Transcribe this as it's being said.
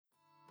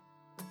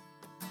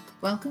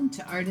Welcome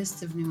to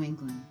Artists of New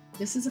England.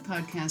 This is a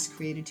podcast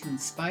created to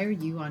inspire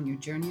you on your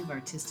journey of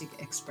artistic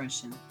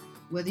expression.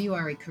 Whether you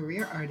are a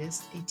career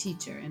artist, a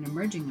teacher, an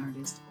emerging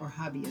artist, or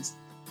hobbyist,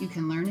 you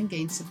can learn and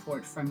gain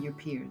support from your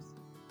peers.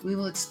 We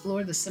will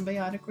explore the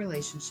symbiotic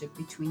relationship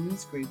between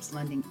these groups,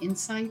 lending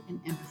insight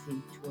and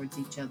empathy towards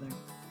each other.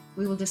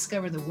 We will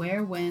discover the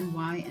where, when,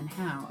 why, and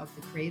how of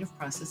the creative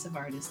process of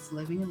artists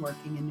living and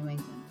working in New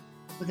England,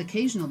 with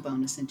occasional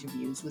bonus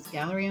interviews with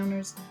gallery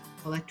owners,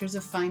 collectors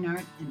of fine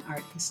art, and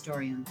art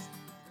historians.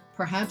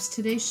 Perhaps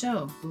today's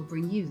show will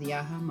bring you the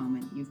aha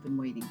moment you've been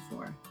waiting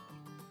for.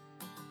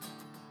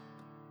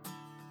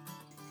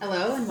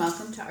 Hello and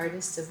welcome to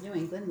Artists of New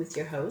England with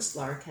your host,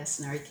 Laura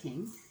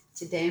Castanari-King.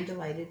 Today I'm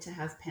delighted to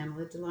have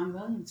Pamela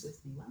DeLong-Williams with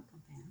me.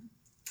 Welcome, Pam.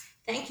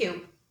 Thank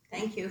you.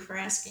 Thank you for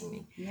asking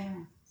me. Yeah,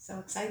 so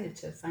excited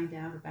to find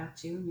out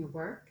about you and your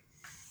work.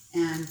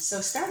 And so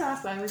start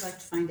off, I always like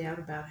to find out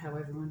about how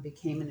everyone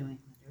became a New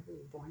Englander. Were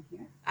you born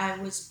here? I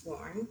was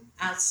born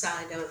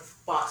outside of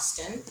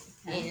Boston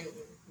in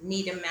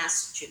Needham,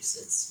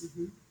 Massachusetts.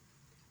 Mm-hmm.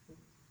 And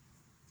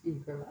you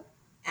grew up?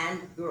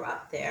 And grew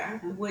up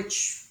there,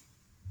 which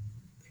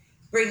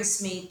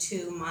brings me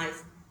to my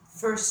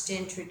first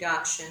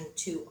introduction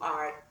to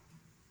art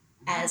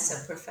as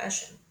a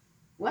profession.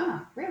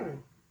 Wow, really?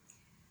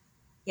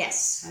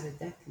 Yes. How did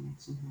that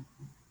connection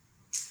happen?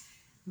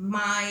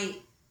 My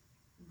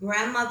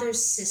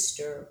grandmother's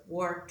sister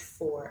worked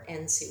for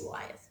N.C.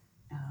 Wyeth.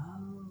 Oh,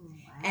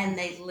 wow. And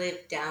they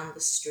lived down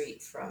the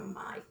street from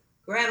my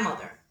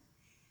grandmother.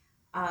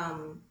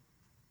 And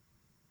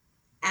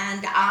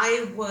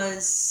I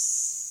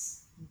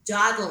was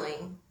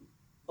dawdling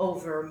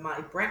over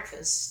my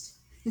breakfast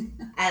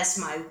as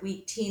my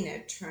wheat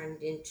tina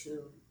turned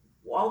into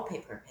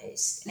wallpaper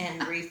paste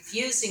and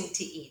refusing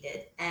to eat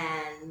it.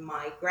 And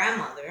my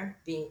grandmother,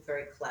 being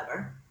very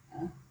clever,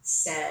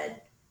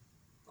 said,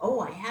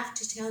 "Oh, I have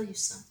to tell you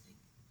something.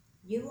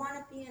 You want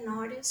to be an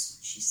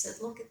artist?" She said,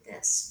 "Look at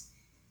this."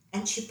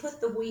 And she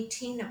put the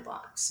Wheatina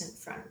box in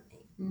front of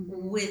me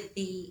with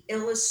the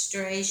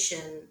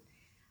illustration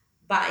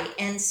by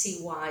N.C.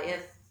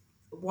 Wyeth,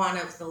 one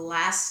of the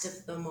last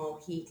of the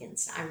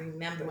Mohegans. I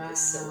remember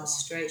this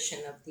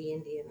illustration of the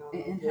Indian on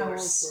the And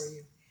horse. how old were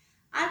you?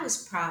 I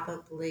was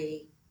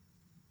probably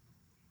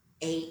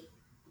 8.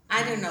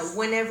 I don't know,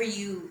 whenever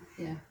you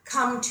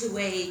come to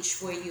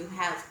age where you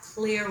have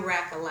clear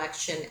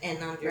recollection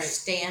and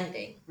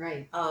understanding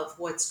of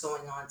what's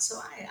going on. So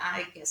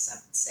I guess I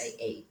would say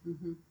 8.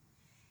 Mm-hmm.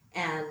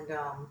 And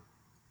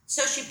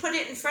so she put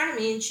it in front of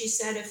me and she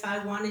said if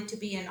I wanted to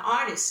be an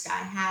artist,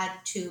 I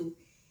had to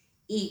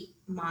eat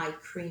my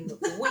cream of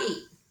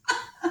wheat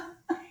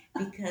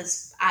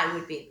because I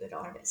would be a good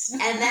artist.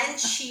 And then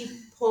she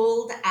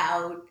pulled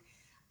out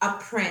a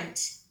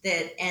print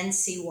that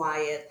N.C.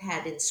 Wyeth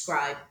had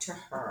inscribed to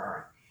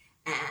her,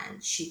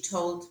 and she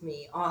told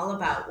me all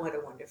about what a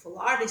wonderful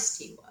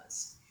artist he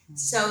was. Mm-hmm.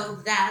 So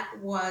that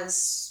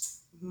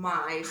was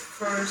my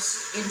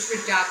first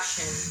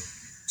introduction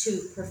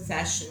to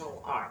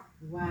professional art.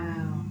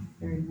 Wow,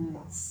 very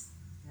nice,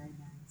 very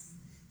nice.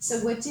 So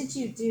what did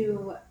you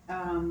do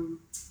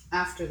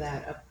after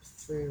that up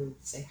through,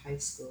 say, high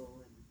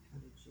school, and how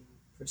did you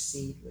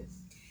proceed with?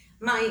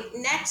 My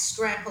next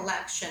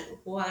recollection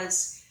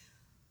was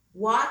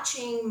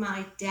watching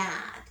my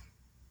dad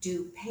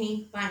do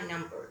paint by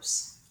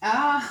numbers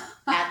at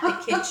the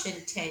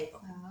kitchen table.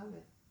 I love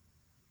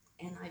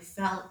it. And I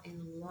fell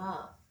in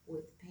love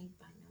with paint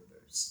by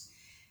numbers,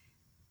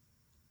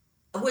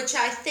 which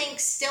I think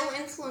still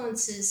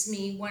influences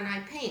me when I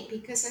paint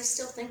because I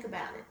still think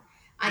about it.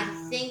 I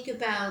think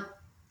about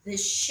the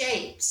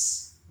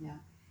shapes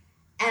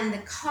and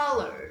the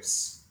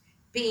colors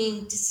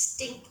being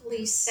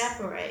distinctly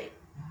separate.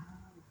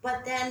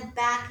 But then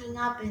backing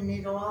up and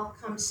it all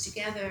comes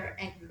together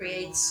and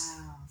creates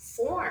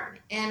form.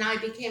 And I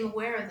became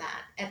aware of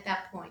that at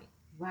that point.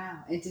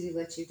 Wow. And did he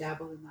let you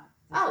dabble in that?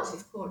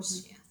 Of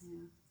course, yeah.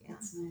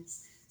 That's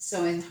nice.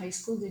 So in high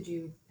school, did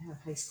you have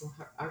high school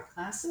art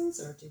classes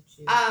or did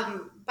you?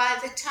 By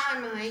the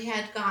time I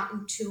had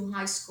gotten to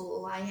high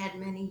school, I had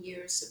many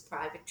years of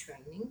private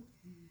training.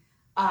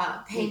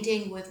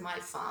 Painting with my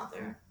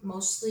father,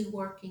 mostly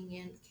working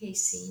in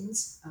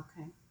K-scenes.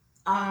 Okay.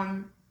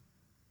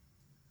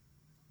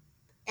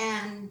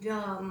 And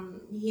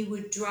he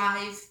would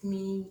drive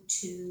me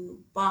to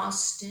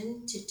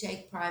Boston to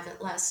take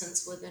private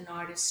lessons with an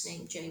artist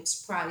named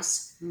James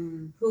Price,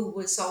 who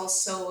was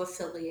also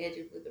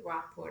affiliated with the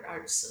Rockport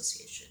Art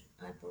Association.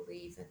 I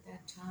believe at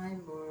that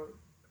time or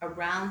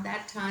around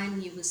that time,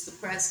 he was the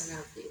president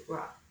of the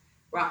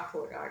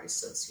Rockport Art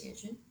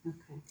Association.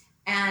 Okay.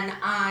 And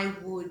I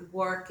would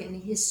work in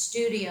his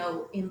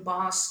studio in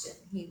Boston.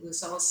 He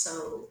was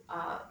also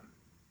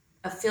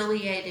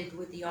affiliated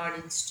with the Art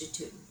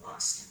Institute in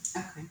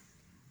Boston. Okay.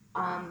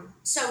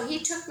 So he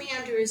took me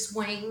under his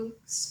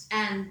wings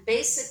and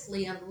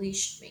basically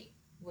unleashed me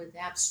with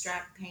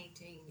abstract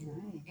painting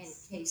and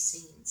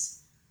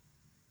K-scenes.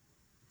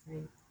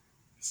 Great.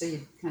 So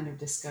you kind of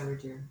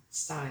discovered your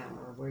style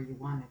or where you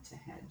wanted to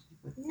head.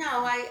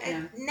 No,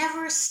 I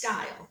never a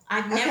style.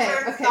 I've Okay,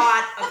 never okay.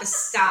 thought of a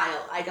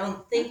style. I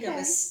don't think of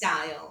Okay. a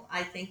style.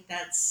 I think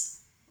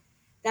that's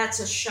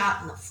a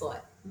shot in the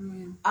foot.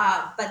 Mm.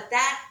 But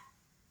that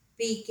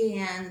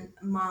began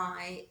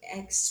my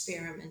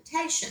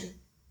experimentation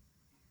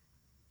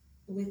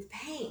with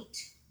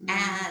paint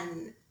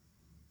and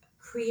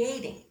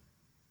creating,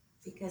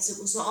 because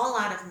it was all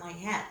out of my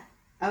head.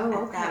 Oh, at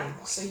okay. that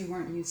point. So you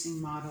weren't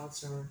using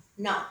models or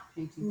No,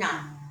 painting? no.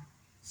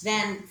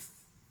 Then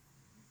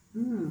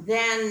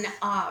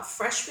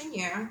freshman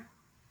year,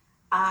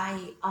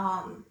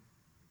 of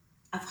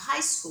high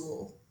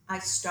school, I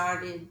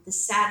started the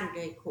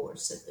Saturday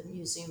course at the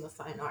Museum of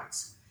Fine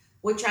Arts,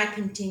 which I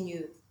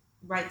continued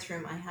right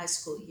through my high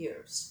school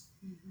years.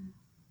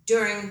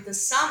 During the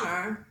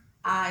summer,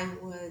 I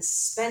was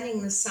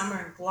spending the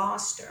summer in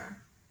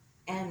Gloucester,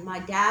 and my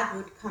dad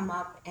would come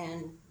up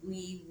and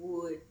we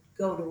would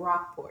go to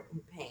Rockport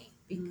and paint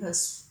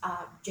because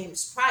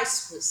James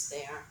Price was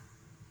there.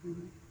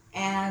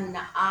 And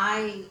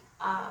I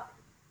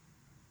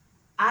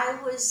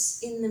was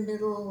in the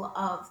middle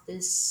of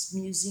this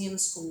museum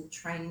school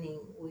training,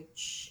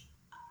 which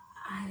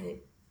I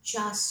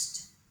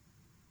just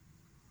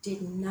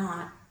did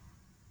not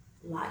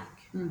like.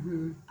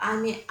 I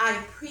mean, I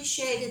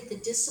appreciated the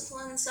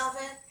disciplines of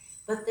it,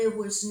 but there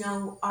was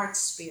no art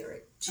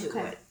spirit to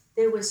it.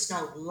 There was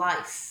no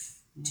life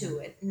to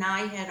it. And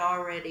I had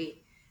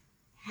already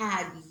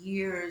had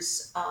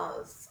years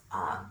of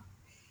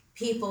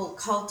people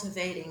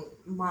cultivating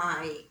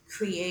my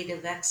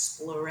creative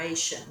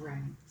exploration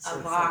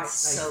of art.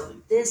 So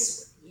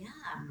this, it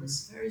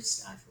was very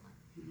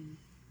stifling.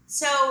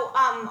 So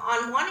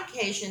on one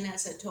occasion,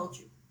 as I told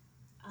you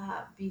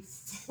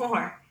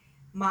before,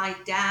 my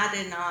dad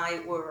and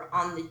I were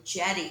on the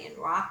jetty in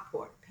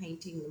Rockport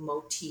painting the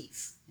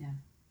motif,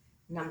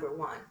 number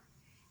one.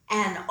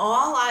 And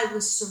all I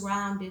was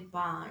surrounded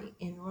by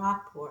in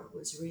Rockport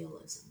was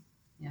realism.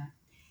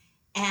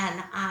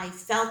 And I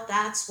felt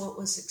that's what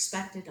was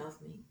expected of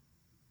me.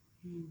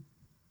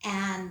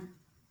 And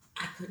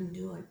I couldn't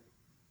do it.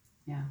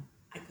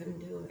 I couldn't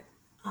do it.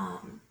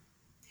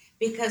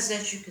 Because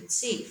as you can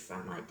see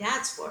from my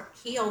dad's work,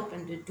 he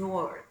opened a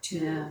door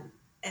to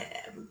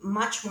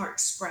much more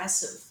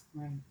expressive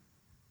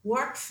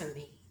work for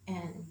me.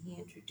 And he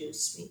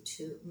introduced me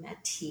to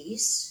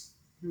Matisse,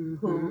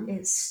 who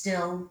is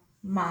still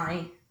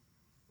my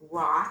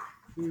rock.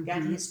 I've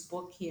got his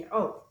book here.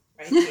 Oh,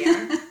 right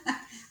here.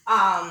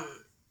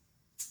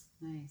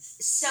 Nice.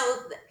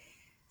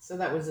 So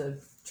that was a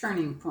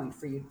turning point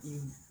for you.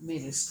 You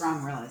made a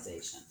strong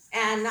realization.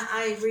 And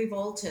I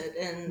revolted,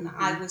 and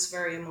I was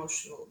very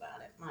emotional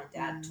about it. My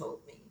dad told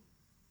me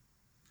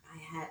I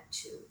had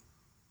to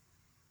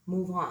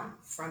move on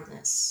from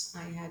this.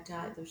 I had to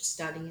either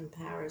study in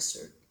Paris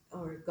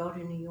or go to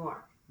New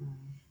York.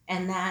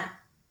 And that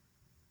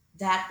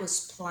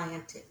was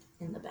planted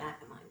in the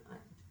back of my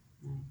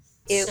mind.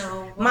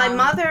 So my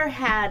mother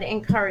had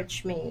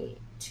encouraged me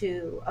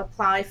to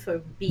apply for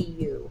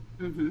BU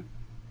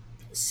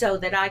so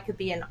that I could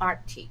be an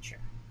art teacher.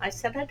 I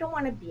said, I don't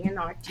want to be an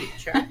art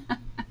teacher.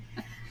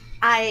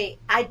 I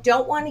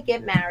don't want to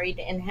get married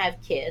and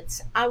have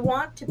kids. I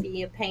want to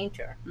be a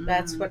painter.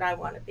 That's what I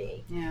want to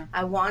be.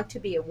 I want to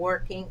be a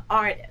working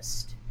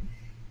artist.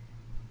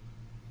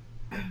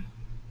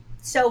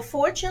 So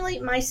fortunately,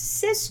 my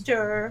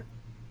sister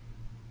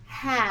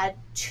had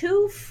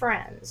two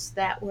friends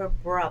that were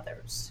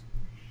brothers.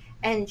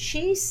 And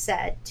she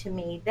said to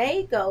me,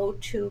 they go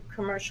to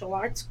commercial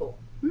art school.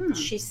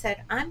 She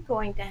said, I'm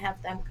going to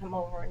have them come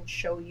over and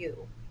show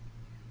you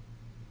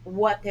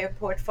what their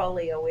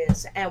portfolio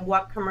is and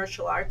what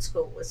commercial art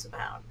school was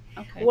about.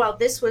 Well,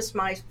 this was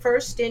my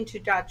first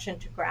introduction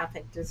to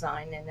graphic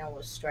design and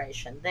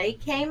illustration. They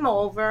came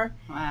over.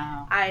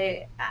 Wow.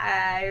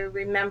 I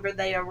remember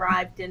they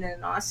arrived in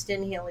an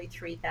Austin Healey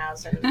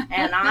 3000,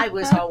 and I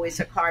was always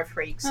a car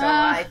freak, so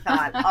I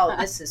thought, oh,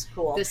 this is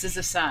cool. This is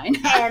a sign.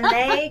 And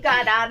they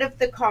got out of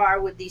the car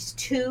with these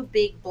two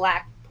big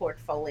black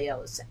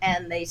portfolios,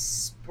 and they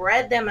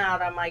spread them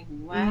out on my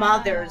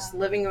mother's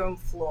living room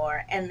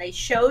floor, and they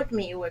showed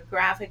me what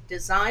graphic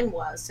design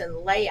was, and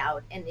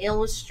layout and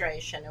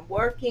illustration, and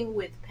working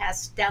with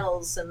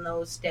pastels in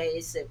those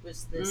days. It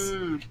was this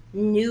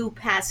new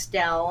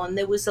pastel, and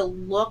there was a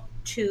look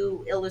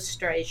to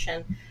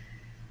illustration.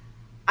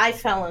 I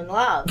fell in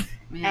love,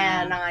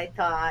 and I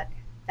thought,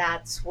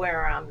 that's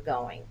where I'm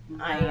going.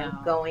 I am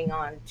going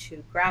on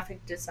to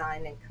graphic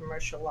design and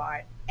commercial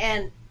art.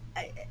 And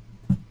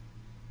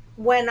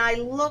when I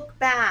look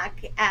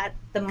back at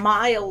the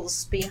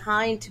miles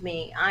behind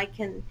me, I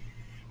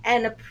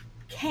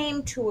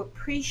came to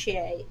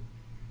appreciate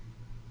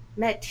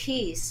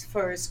Matisse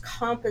for his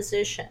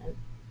composition.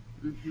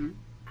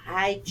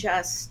 I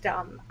just,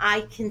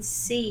 I can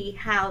see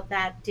how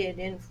that did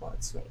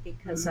influence me,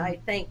 because I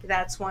think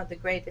that's one of the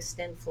greatest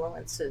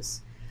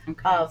influences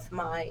of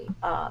my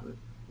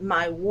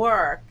my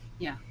work.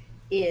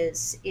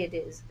 Is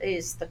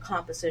the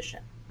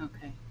composition.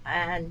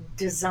 And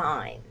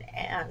design.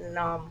 And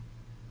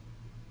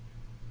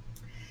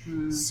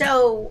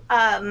So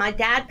my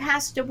dad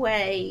passed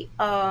away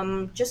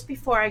just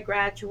before I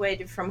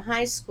graduated from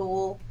high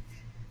school.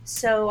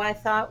 So I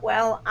thought,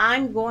 well,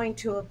 I'm going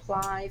to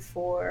apply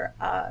for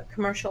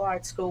commercial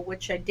art school,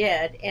 which I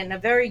did. And a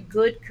very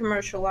good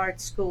commercial art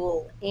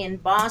school in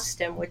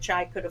Boston, which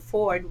I could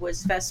afford,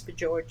 was Vespa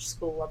George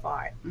School of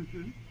Art.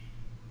 Mm-hmm.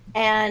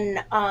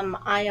 And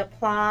I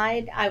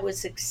applied, I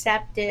was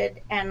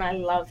accepted, and I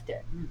loved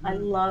it. Mm-hmm. I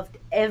loved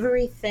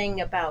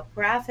everything about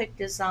graphic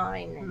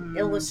design and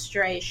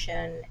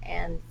illustration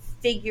and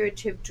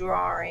figurative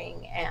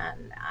drawing,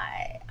 and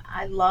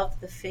I love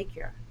the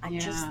figure. I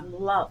just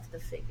love the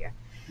figure.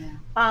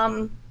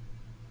 Yeah.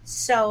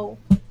 So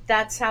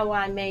that's how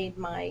I made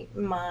my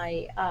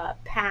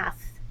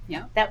path.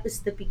 Yeah. That was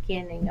the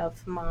beginning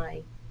of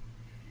my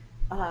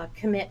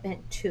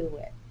commitment to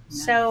it.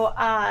 Nice. So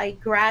I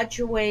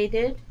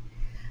graduated.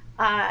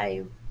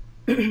 I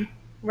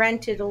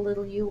rented a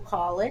little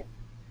U-Haul.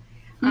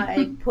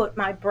 I put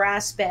my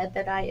brass bed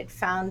that I had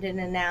found in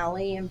an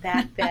alley in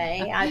Back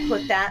Bay. I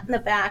put that in the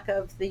back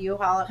of the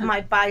U-Haul,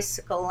 my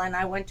bicycle, and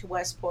I went to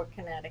Westport,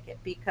 Connecticut,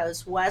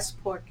 because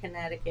Westport,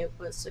 Connecticut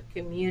was a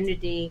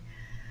community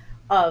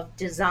of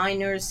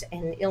designers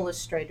and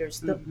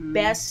illustrators. The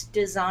best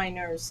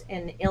designers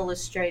and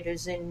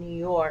illustrators in New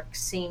York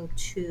seem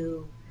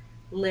to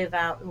live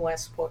out in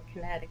Westport,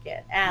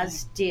 Connecticut,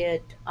 as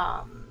did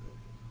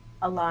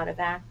a lot of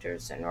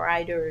actors and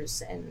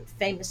writers, and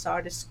Famous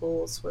Artist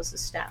Schools was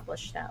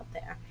established out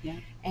there. Yeah.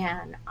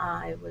 And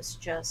I was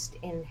just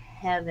in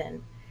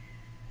heaven.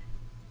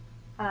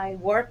 I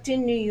worked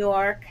in New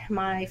York,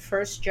 my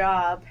first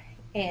job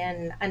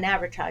in an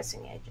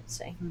advertising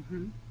agency.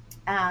 Mm-hmm.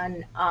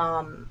 And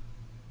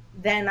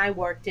then I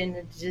worked in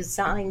a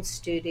design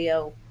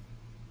studio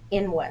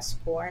in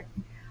Westport.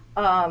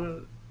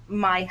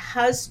 My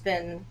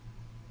husband,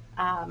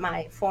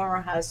 my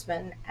former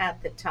husband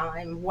at the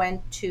time,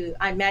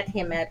 I met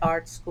him at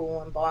art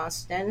school in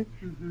Boston.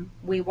 Mm-hmm.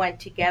 We went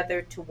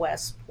together to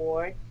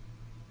Westport,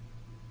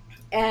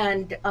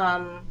 and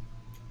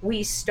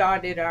we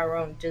started our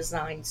own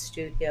design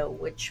studio,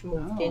 which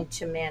moved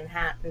into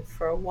Manhattan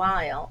for a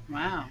while.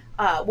 Wow.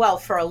 Well,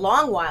 for a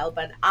long while,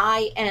 but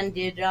I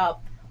ended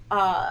up,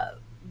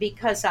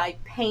 because I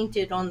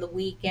painted on the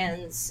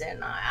weekends,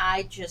 and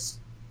I just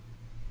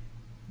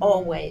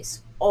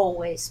always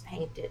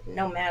painted,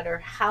 no matter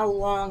how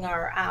long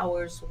our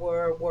hours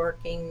were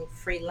working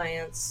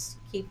freelance,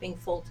 keeping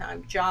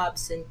full-time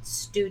jobs in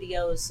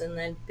studios, and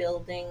then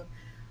building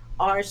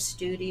our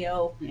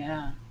studio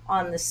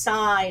on the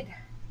side.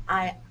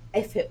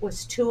 If it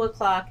was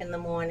 2:00 in the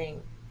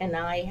morning and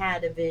I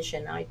had a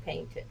vision, I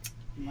painted.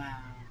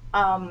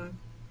 Wow.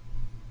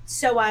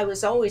 So I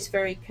was always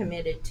very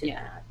committed to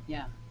that.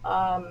 Yeah.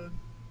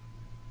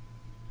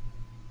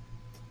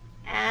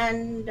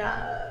 And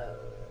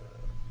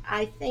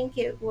I think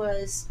we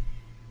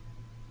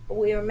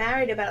were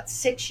married about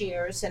 6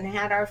 years and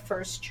had our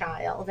first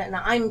child, and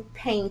I'm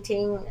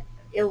painting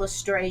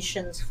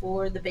illustrations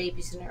for the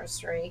baby's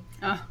nursery.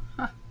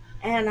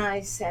 And I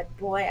said,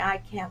 boy, I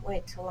can't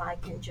wait till I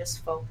can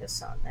just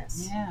focus on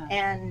this. Yeah.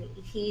 And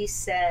he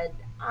said,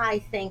 I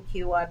think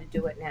you ought to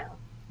do it now.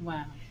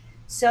 Wow.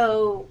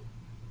 So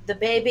the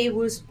baby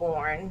was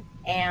born,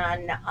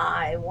 and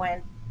I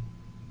went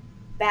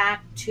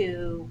back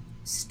to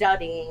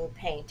studying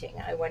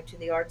painting. I went to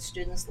the Art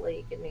Students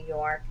League in New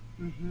York,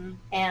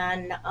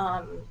 and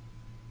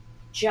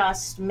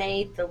just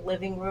made the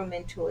living room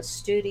into a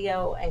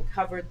studio and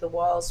covered the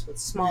walls with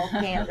small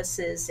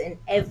canvases. And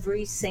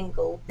every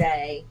single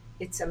day,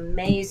 it's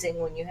amazing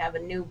when you have a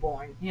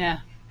newborn. Yeah.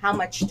 How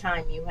much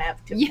time you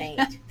have to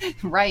paint.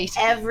 Right.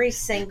 Every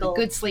single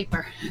good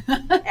sleeper.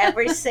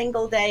 Every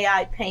single day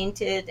I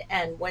painted,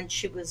 and when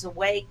she was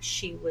awake,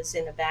 she was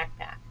in a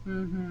backpack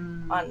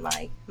on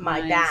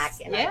my back,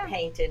 and I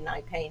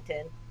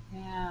painted.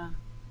 Yeah,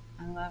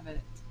 I love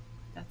it.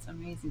 That's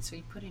amazing. So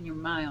you put in your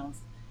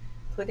miles.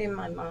 Put in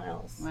my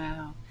miles.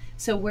 Wow.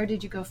 So where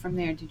did you go from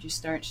there? Did you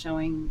start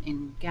showing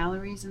in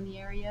galleries in the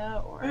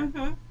area, or?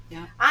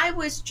 Yeah. I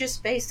was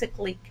just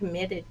basically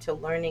committed to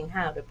learning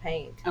how to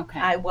paint. Okay.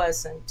 I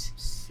wasn't.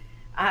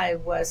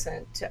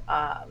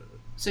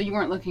 So you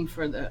weren't looking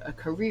for a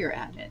career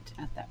at it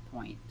at that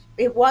point.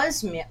 It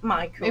was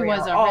my career. It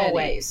was already.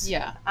 Always.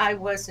 Yeah. I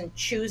wasn't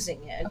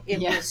choosing it. It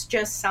was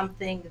just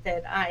something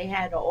that I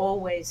had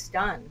always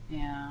done.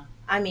 Yeah.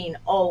 I mean,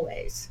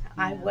 always. Yeah.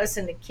 I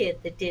wasn't a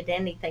kid that did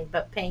anything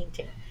but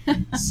painting.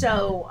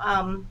 So,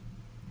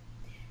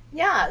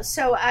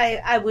 so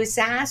I was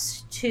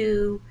asked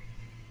to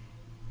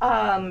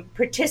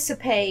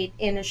participate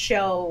in a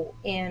show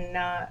in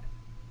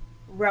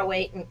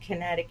Rowayton,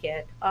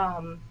 Connecticut.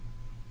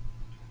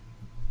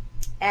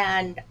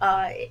 And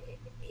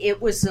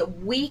it was a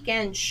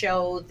weekend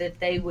show that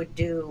they would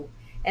do,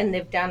 and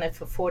they've done it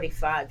for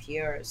 45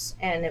 years.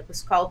 And it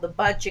was called the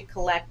Budget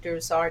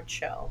Collectors Art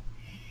Show.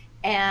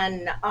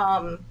 And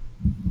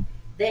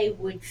they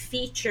would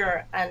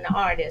feature an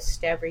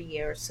artist every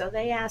year. So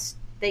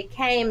they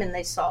came and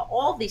they saw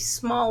all these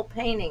small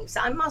paintings.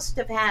 I must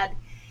have had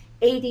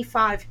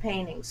 85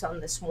 paintings on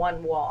this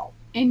one wall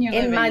in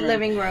my room.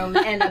 living room,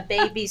 and a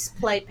baby's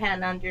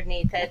playpen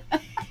underneath it.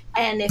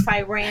 And if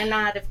I ran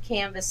out of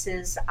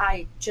canvases,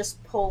 I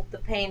just pulled the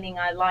painting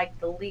I liked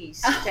the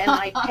least and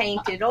I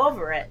painted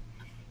over it.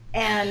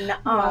 And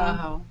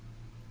wow.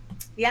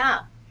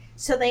 Yeah.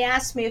 So they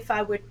asked me if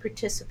I would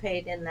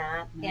participate in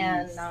that.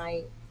 Nice. And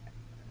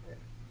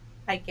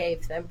I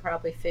gave them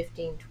probably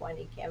 15,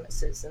 20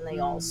 canvases, and they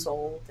all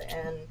sold.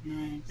 And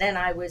nice. Then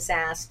I was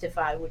asked if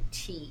I would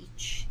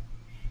teach.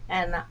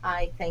 And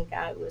I think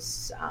I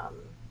was,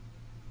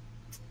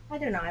 I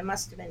don't know, I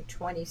must have been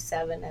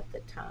 27 at the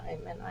time.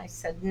 And I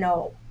said,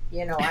 no.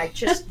 You know, I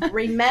just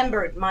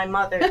remembered my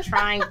mother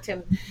trying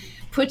to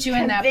put you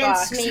in that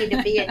box. Convince me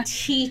to be a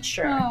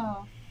teacher.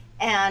 Oh.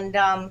 And,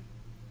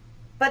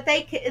 but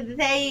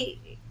they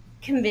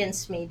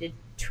convinced me to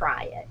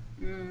try it.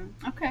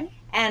 Okay.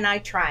 And I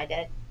tried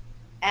it,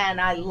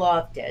 and I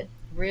loved it.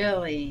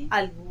 Really?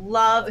 I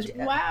loved it.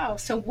 Wow.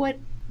 So what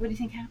do you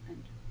think happened?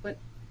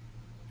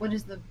 What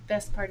is the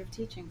best part of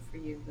teaching for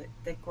you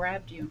that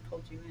grabbed you and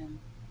pulled you in?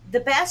 The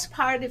best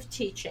part of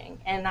teaching,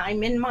 and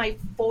I'm in my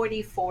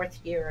 44th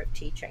year of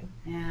teaching,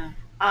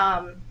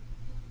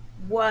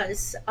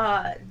 was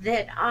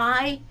that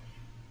I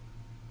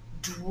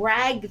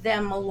drag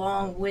them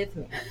along with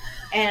me.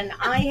 And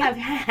I have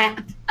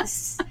had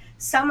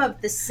some of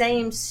the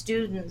same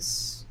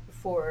students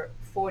for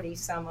 40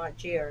 some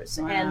odd years.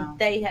 Wow.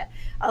 And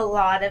a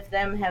lot of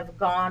them have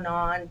gone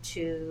on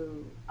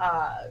to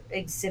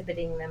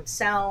exhibiting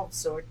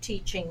themselves or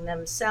teaching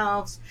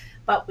themselves,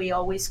 but we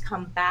always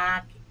come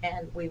back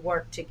and we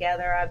work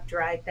together. I've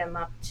dragged them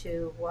up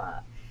to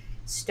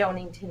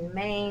Stonington,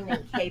 Maine,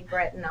 and Cape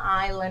Breton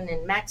Island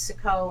in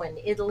Mexico, and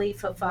Italy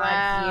for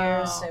 5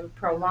 years, and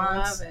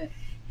Provence.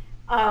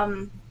 I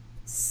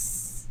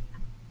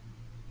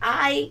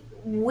love it.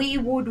 We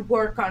would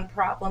work on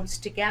problems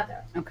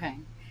together. Okay.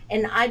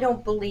 And I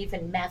don't believe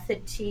in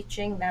method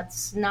teaching.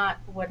 That's not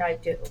what I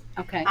do.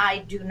 Okay. I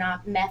do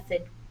not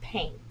method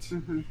paint.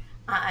 Mm-hmm.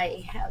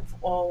 I have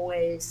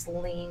always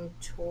leaned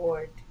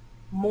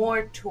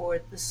more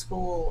toward the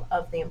school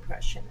of the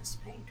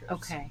Impressionist painters.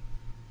 Okay.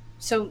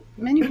 So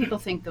many people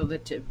think, though,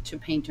 that to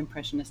paint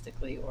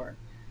impressionistically or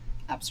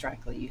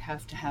abstractly, you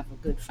have to have a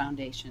good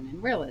foundation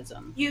in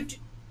realism.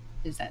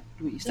 Is that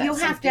you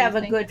have to have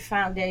a good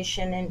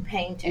foundation in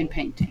painting. In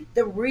painting.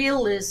 The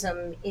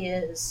realism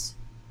is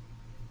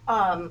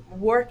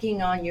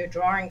working on your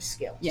drawing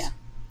skills. Yeah.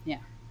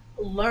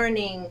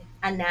 Learning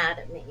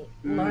anatomy,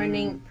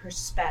 learning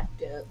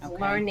perspective,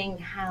 learning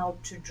how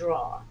to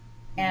draw.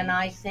 And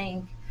I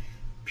think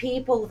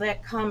people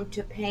that come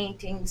to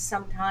painting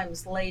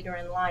sometimes later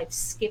in life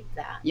skip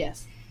that.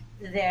 Yes.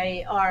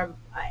 They are,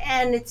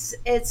 and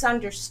it's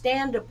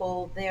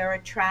understandable, they're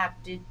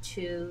attracted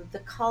to the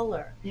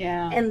color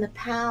and the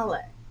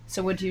palette.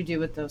 So what do you do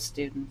with those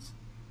students?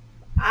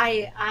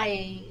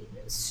 I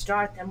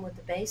start them with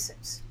the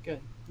basics. Good.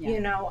 Yeah. You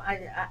know,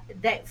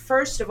 that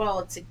first of all,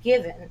 it's a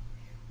given.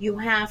 You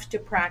have to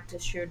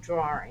practice your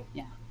drawing.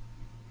 Yeah.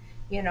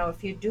 You know,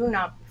 if you do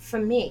not, for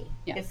me,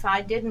 if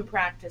I didn't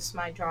practice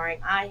my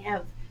drawing, I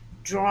have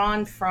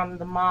drawn from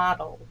the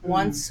model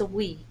once a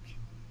week,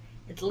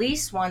 at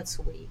least once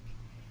a week,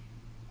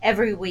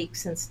 every week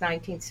since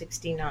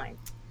 1969.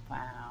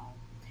 Wow.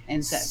 And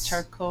is that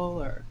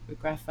charcoal or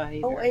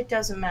graphite? Oh, it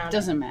doesn't matter. It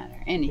doesn't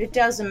matter. Anything. It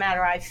doesn't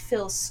matter. I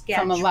fill sketchbooks.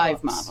 From a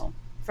live model.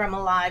 From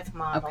a live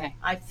model. Okay.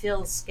 I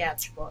fill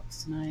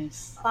sketchbooks.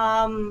 Nice.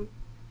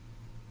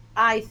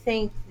 I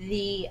think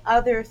the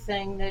other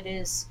thing that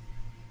is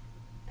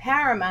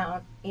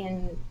paramount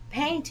in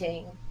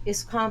painting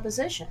is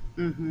composition.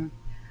 Mm-hmm.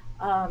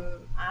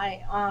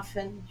 I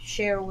often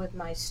share with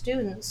my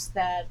students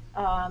that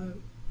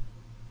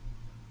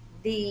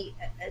the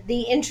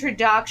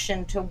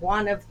introduction to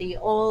one of the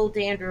old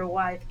Andrew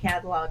Wyeth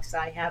catalogs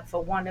I have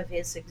for one of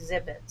his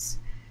exhibits,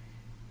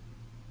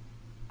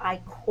 I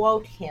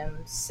quote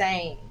him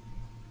saying,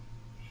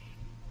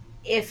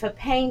 if a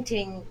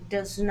painting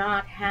does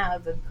not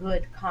have a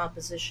good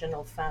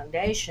compositional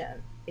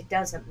foundation, it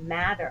doesn't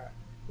matter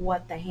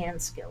what the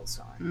hand skills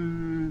are.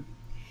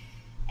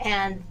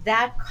 And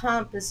that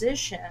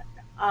composition,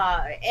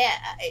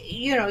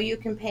 you know, you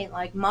can paint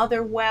like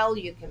Motherwell,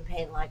 you can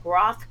paint like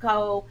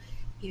Rothko,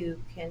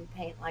 you can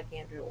paint like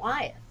Andrew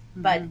Wyeth.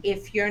 But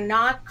if you're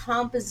not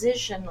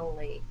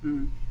compositionally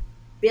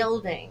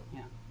building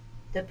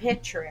the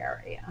picture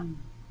area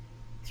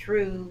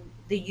through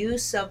the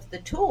use of the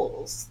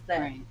tools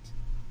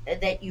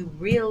that you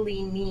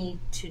really need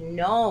to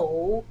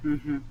know,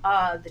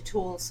 the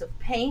tools of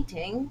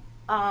painting,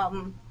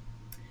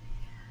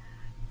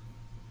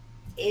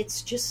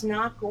 it's just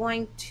not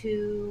going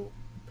to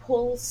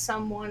pull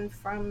someone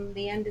from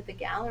the end of the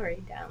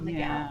gallery down the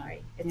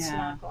gallery. It's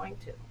not going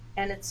to.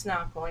 And it's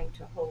not going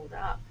to hold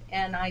up.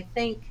 And I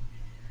think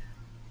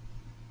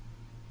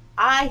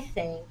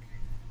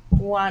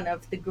one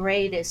of the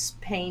greatest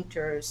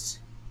painters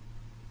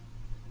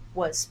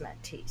was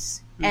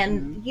Matisse.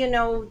 And, you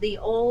know, the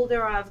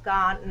older I've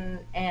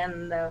gotten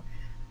and the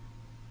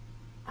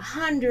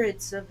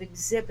hundreds of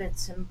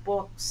exhibits and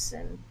books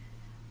and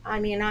I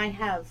mean, I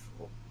have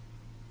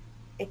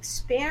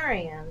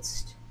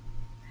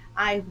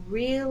I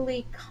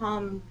really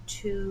come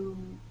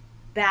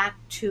back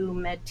to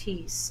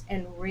Matisse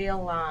and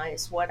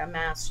realize what a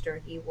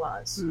master he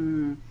was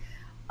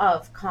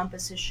of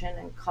composition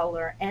and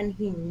color, and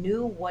he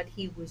knew what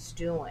he was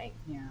doing.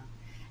 Yeah.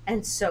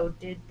 And so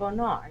did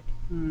Bonnard,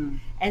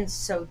 and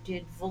so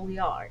did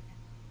Vuillard.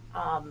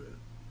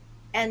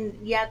 And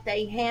yet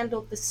they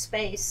handled the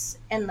space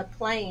and the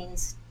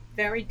planes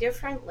very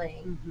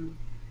differently.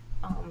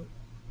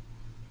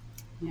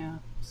 Yeah,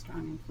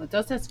 strong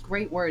influence. That's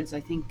great words.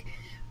 I think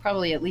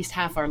probably at least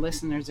half our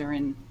listeners are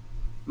in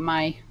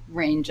my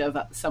range of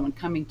someone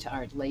coming to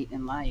art late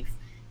in life.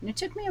 And it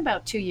took me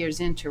about 2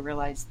 years in to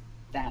realize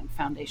that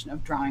foundation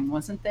of drawing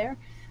wasn't there.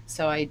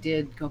 So I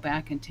did go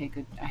back and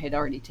I had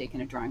already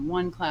taken a drawing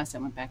 1 class. I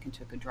went back and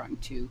took a drawing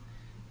 2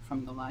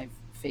 from the live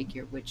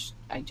figure, which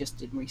I just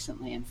did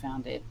recently, and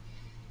found it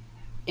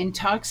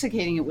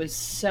intoxicating. I was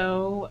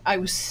so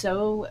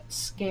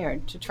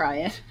scared to try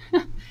it.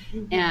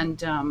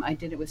 And I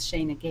did it with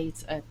Shana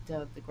Gates at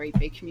the Great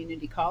Bay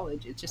Community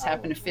College. It just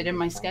happened to fit in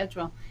my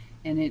schedule,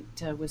 and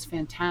it was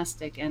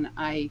fantastic. And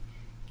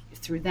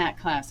through that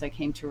class, I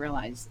came to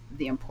realize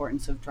the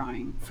importance of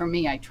drawing. For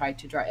me, I tried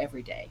to draw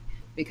every day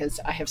because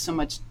I have so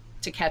much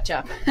to catch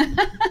up.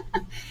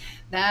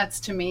 That's,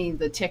 to me,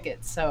 the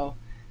ticket. So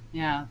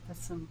yeah,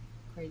 that's some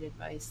great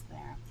advice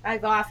there.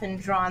 I've often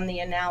drawn the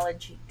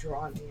analogy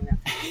to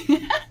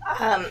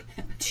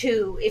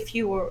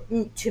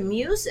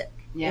music.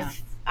 Yeah.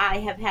 If I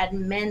have had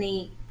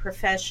many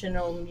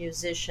professional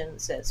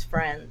musicians as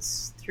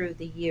friends through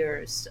the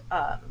years,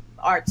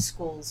 art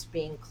schools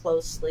being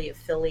closely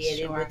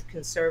affiliated with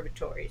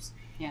conservatories.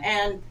 Yeah.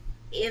 And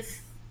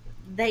if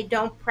they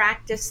don't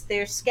practice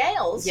their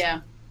scales,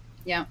 yeah,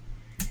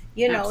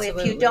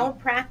 Absolutely. If you don't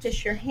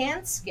practice your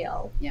hand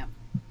skill. Yeah,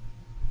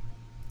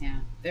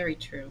 very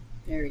true.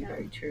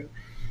 Very true.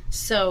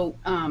 So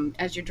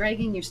as you're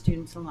dragging your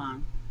students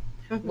along,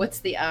 what's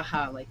the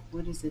aha? Like,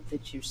 what is it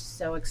that you're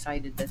so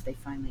excited that they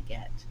finally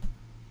get?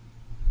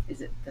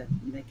 Is it that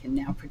they can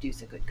now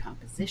produce a good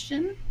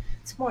composition?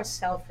 It's more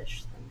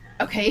selfish than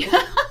that. Okay.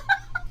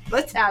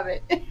 Let's have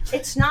it.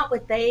 It's not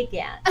what they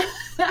get.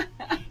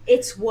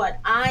 It's what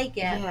I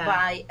get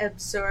by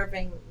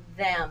observing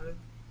them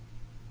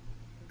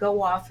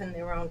go off in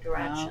their own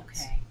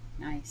directions. Okay,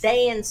 nice.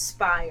 They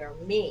inspire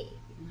me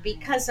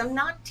because I'm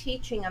not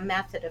teaching a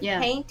method of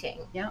painting.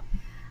 Yeah.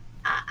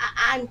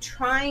 I'm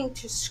trying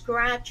to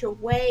scratch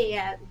away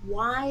at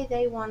why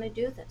they want to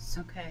do this.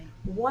 Okay.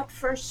 What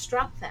first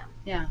struck them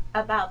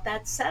about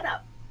that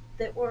setup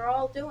that we're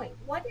all doing?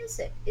 What is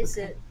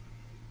it?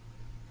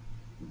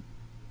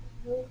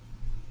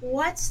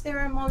 What's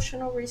their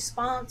emotional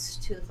response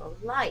to the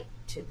light,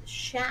 to the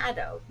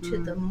shadow, to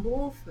the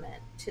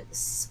movement, to the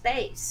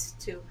space,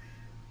 to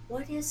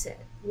what is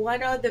it?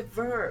 What are the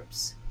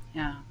verbs?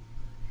 Yeah.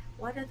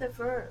 What are the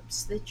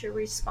verbs that you're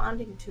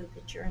responding to,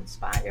 that you're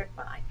inspired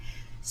by?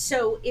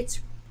 So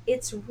it's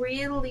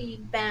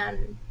really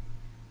been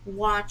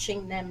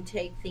watching them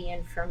take the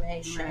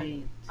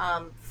information.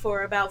 Right.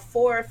 For about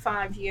 4 or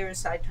 5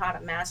 years, I taught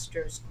a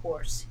master's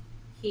course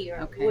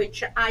here,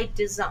 which I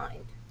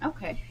designed.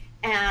 Okay.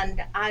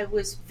 And I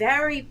was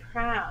very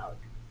proud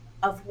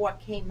of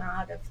what came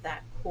out of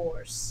that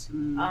course.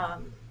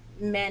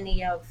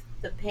 Many of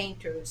the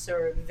painters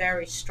are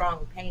very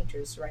strong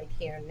painters right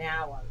here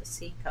now on the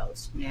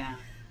seacoast. Yeah.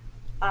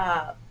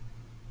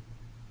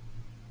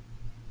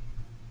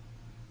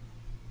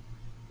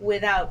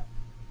 Without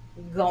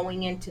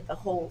going into the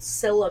whole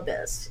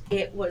syllabus,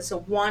 it was a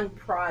one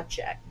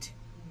project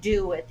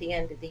due at the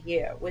end of the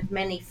year with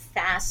many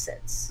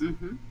facets.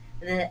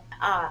 That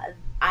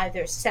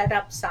either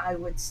setups I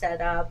would set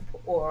up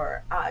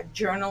or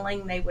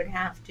journaling they would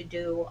have to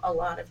do, a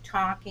lot of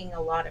talking,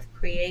 a lot of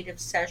creative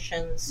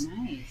sessions,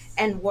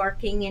 and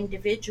working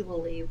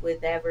individually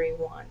with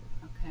everyone.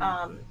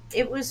 Okay.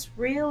 It was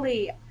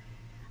really,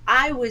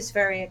 I was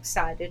very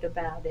excited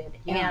about it,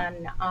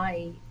 and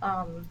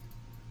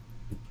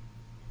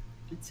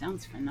it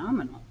sounds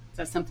phenomenal. Is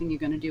that something you're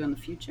going to do in the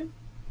future?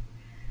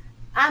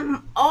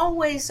 I'm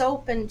always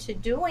open to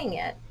doing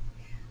it.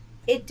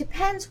 It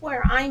depends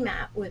where I'm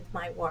at with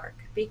my work,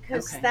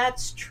 because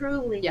that's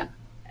truly,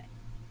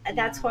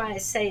 that's why I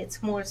say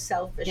it's more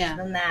selfish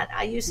than that.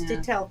 I used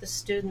to tell the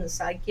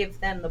students, I give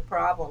them the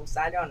problems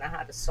I don't know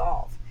how to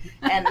solve.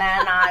 And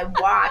then I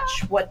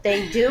watch what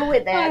they do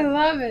with it. I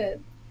love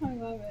it.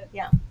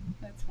 Yeah.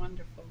 That's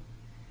wonderful.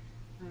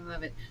 I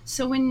love it.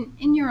 So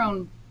in your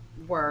own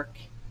work,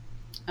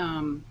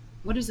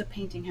 what does a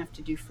painting have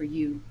to do for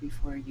you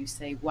before you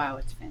say, wow,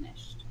 it's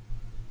finished?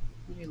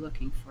 What are you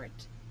looking for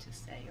it to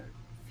say or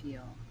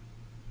feel?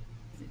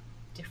 Is it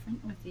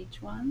different with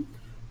each one?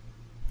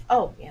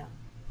 Oh, yeah.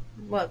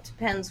 Well, it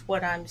depends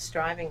what I'm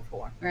striving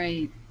for.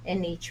 Right.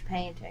 In each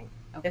painting.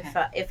 Okay.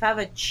 If I've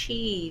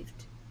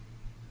achieved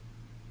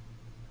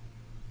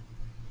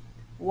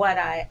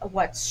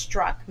what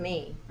struck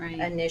me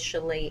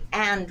initially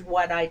and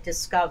what I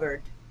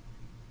discovered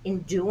in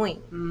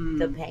doing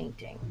the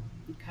painting.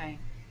 Okay.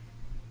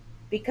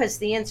 because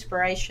the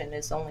inspiration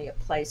is only a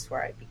place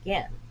where I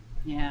begin.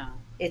 Yeah.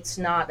 It's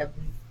not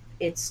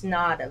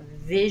a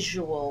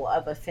visual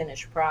of a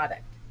finished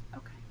product.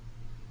 Okay.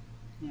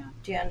 Yeah.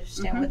 Do you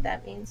understand what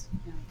that means?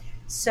 Yeah.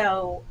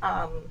 So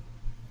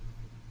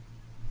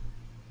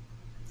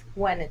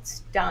when it's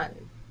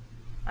done,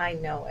 I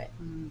know it.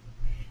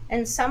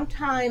 And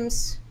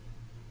sometimes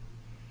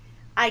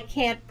I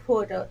can't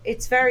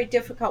it's very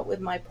difficult with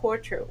my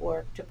portrait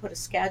work to put a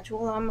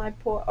schedule on my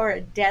or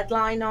a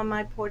deadline on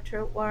my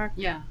portrait work.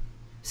 Yeah.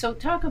 So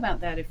talk about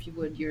that, if you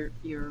would.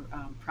 Your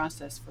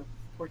process for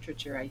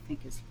portraiture, I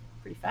think, is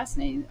pretty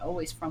fascinating.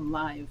 Always from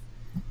life.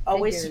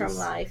 Always from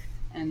life.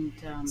 And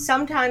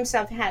sometimes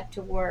I've had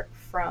to work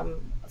from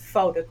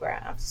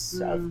photographs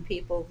of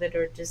people that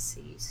are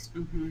deceased.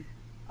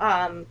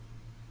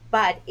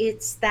 But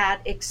it's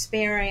that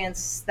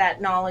experience, that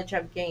knowledge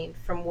I've gained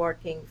from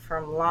working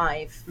from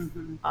life.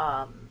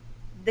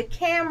 The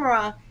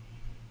camera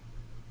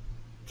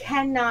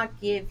cannot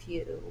give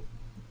you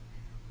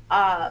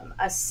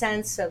a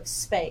sense of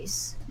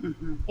space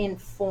in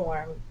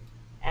form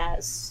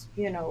as,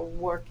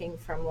 working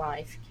from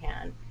life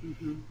can.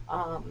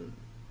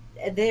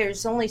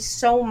 There's only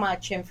so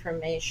much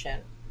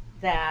information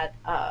that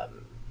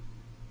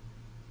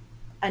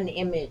an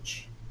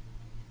image,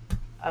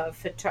 a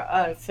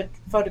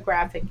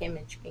photographic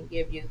image can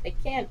give you. They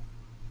can't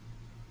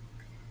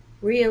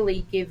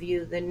really give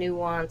you the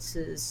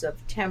nuances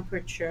of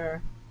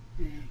temperature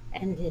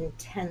and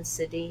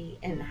intensity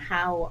and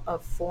how a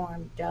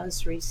form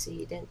does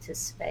recede into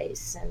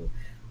space and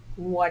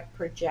what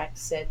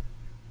projects it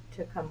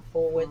to come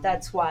forward.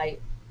 That's why,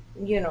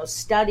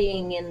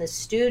 studying in the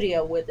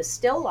studio with a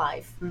still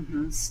life,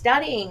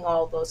 studying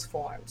all those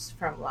forms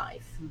from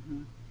life,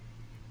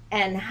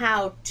 and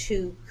how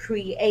to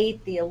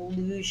create the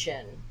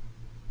illusion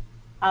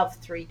of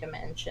 3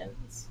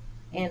 dimensions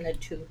in a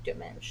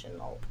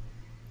 2-dimensional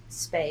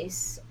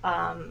space,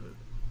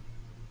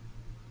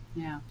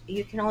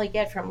 you can only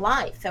get from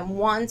life. And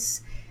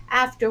once,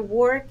 after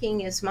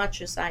working as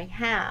much as I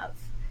have,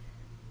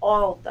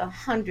 all the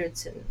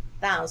hundreds and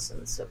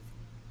thousands of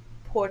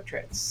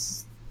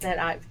portraits that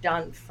I've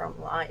done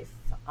from life,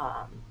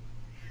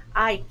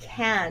 I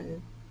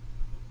can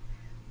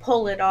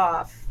pull it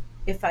off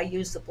if I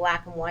use a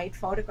black and white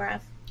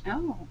photograph.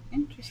 Oh,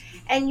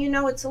 interesting. And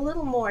it's a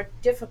little more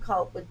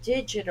difficult with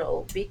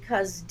digital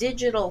because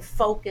digital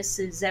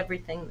focuses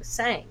everything the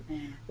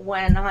same.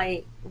 When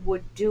I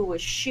would do a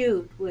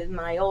shoot with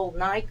my old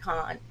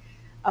Nikon,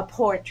 a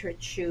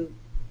portrait shoot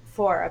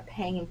for a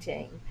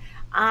painting,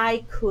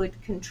 I could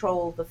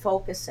control the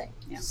focusing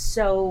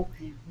so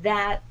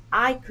that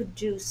I could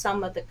do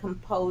some of the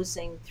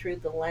composing through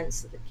the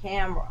lens of the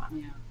camera.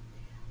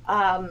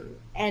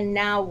 And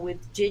now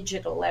with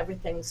digital,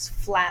 everything's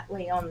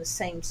flatly on the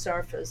same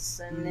surface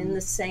and in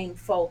the same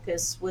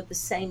focus with the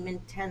same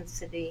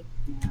intensity.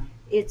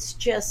 It's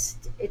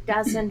just, it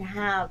doesn't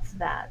have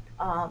that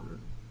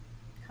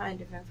kind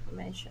of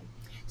information.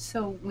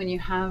 So when you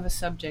have a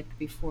subject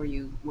before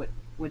you, what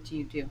do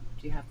you do?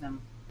 Do you have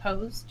them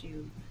pose?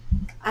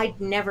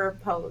 I'd never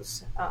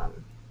pose.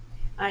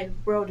 I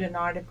wrote an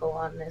article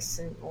on this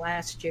in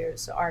last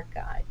year's art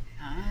guide.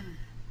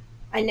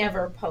 I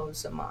never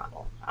pose a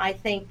model. I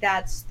think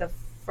that's the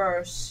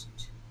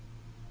first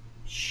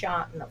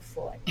shot in the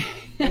foot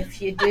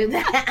if you do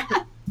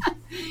that.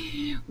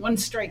 One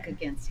strike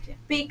against you.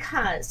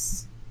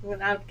 Because,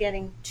 without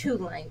getting too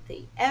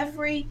lengthy,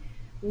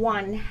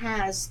 everyone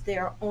has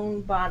their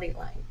own body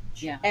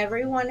language.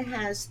 Everyone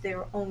has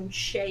their own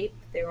shape,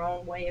 their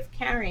own way of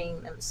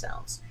carrying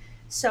themselves.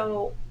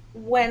 So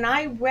when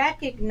I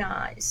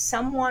recognize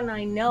someone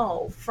I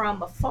know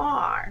from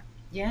afar,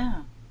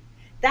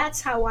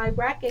 that's how I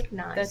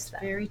recognize That's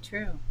them. very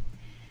true.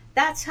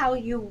 That's how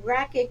you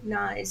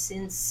recognize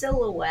in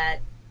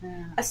silhouette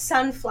a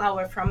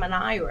sunflower from an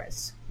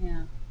iris.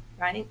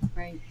 Right?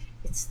 Right.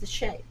 It's the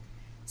shape.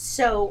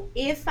 So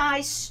if I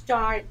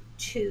start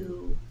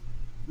to,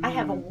 I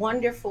have a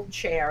wonderful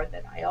chair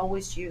that I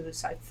always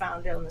use. I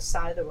found it on the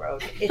side of the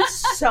road.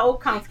 It's so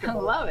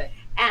comfortable. I love it.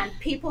 And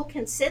people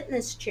can sit in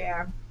this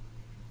chair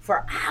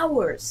for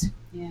hours.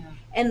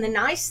 And the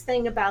nice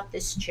thing about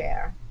this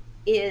chair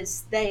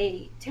is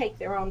they take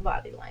their own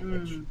body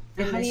language.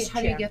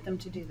 How do you get them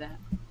to do that?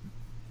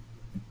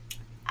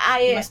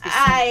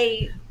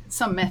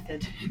 Some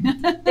method.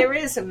 There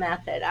is a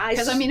method.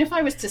 Because if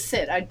I was to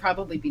sit, I'd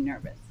probably be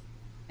nervous,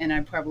 and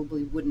I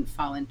probably wouldn't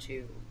fall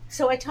into.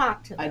 So I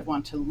talk to them. I'd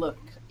want to look.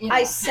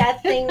 I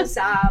set things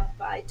up.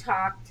 I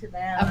talk to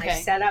them. I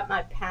set up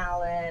my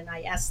palette.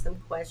 I ask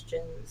them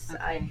questions.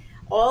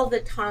 All the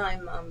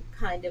time I'm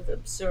kind of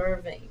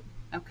observing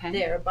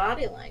their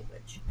body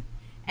language.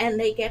 And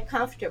they get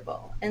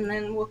comfortable. And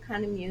then what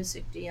kind of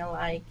music do you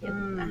like?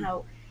 And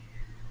how,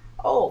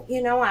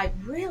 I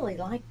really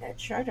like that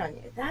shirt on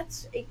you.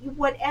 That's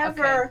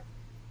whatever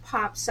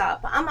pops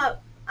up.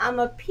 I'm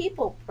a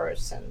people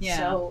person.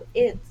 So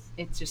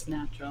it's just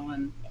natural.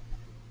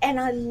 And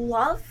I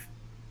love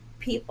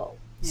people.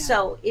 Yeah.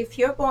 So if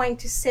you're going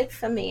to sit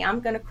for me, I'm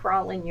going to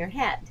crawl in your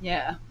head.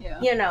 Yeah.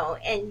 Yeah. You know,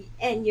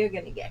 and you're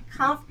going to get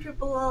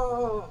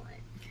comfortable,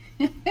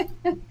 and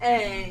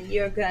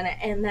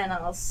and then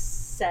I'll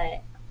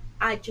say,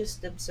 I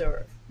just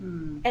observe,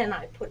 and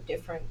I put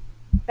different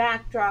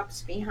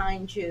backdrops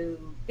behind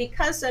you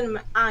because I'm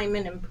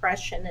an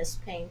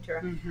impressionist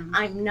painter.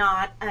 I'm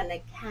not an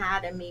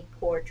academy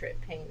portrait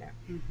painter.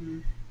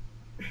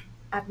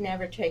 I've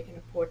never taken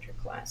a portrait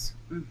class.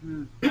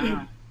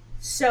 Wow.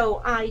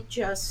 So I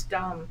just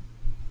I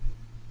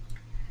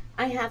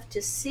have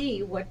to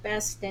see what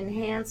best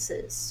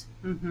enhances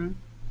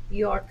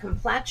your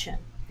complexion.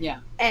 Yeah.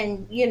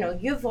 And you know,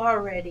 you've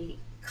already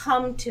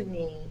come to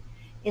me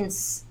in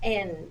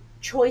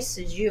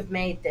choices you've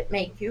made that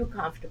make you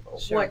comfortable.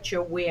 Sure. What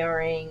you're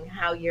wearing,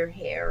 how your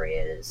hair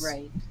is.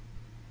 Right.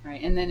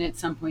 And then at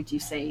some point you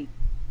say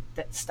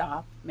that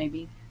stop,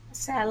 maybe. I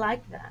say, I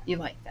like that. You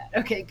like that.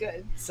 Okay,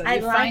 good. So I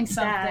you like find that.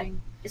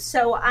 something.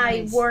 So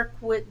Nice. I work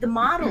with the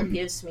model.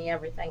 Gives me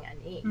everything I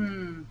need.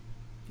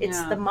 It's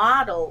Yeah. the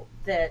model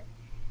that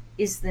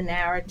is the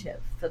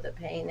narrative for the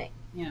painting.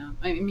 Yeah.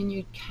 I mean,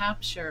 you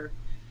capture,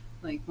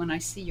 like when I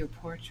see your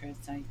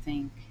portraits, I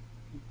think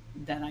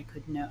that I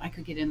could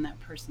get in that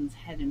person's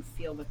head and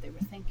feel what they were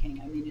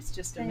thinking. I mean, it's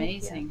just Thank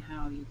amazing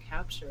how you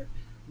capture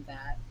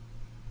that.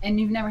 And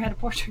you've never had a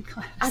portrait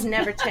class. I've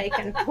never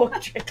taken a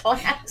portrait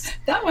class.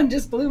 That one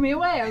just blew me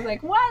away. I was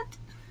like, what?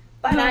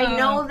 But I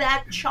know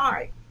that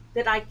chart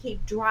that I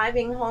keep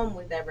driving home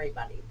with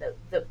everybody,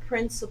 the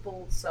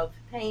principles of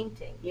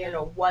painting, you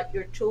know, what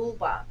your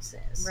toolbox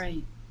is.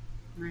 Right.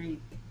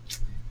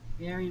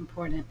 Very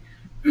important.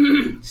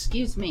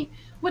 Excuse me.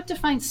 What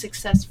defines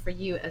success for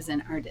you as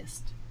an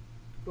artist?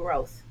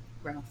 Growth.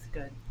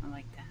 Good. I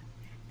like that.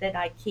 That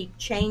I keep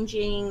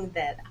changing,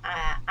 that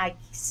I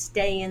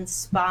stay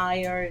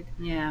inspired.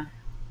 Yeah.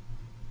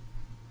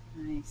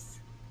 Nice.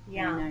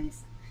 Yeah. Very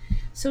nice.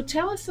 So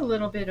tell us a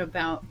little bit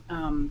about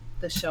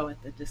the show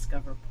at the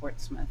Discover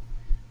Portsmouth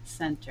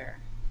Center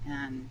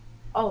and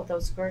Oh,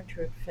 those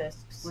Gertrude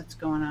Fisks. what's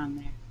going on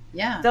there.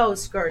 Yeah.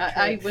 Those Gertrude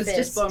I was Fisks.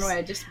 just blown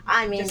away.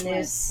 I mean,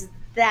 there's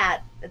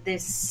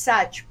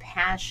such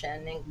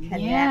passion and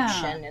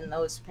connection in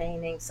those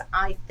paintings.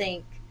 I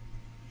think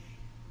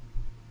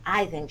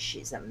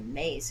she's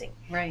amazing.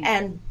 Right.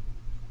 And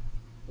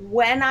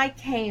when I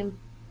came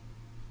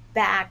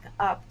back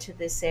up to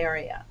this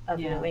area of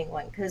New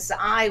England, because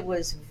I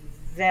was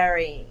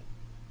very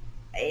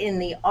in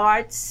the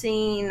art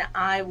scene,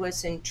 I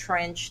was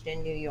entrenched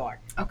in New York.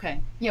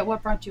 Okay. Yeah.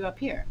 What brought you up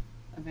here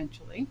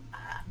eventually?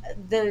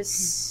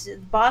 The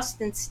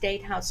Boston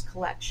State House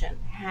Collection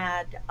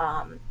had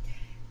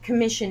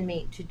commissioned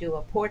me to do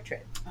a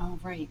portrait. Oh,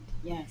 right.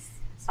 Yes.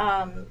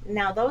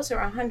 Now, those are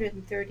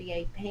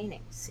 138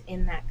 paintings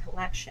in that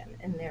collection,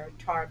 and there are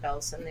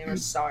Tarbells, and there are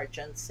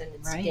Sargents, and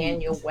it's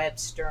Daniel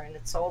Webster, and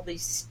it's all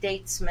these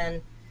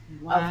statesmen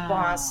of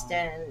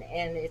Boston,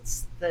 and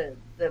it's the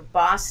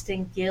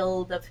Boston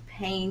Guild of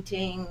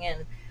Painting,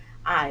 and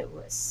I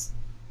was,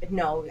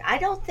 no, I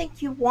don't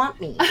think you want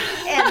me.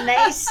 And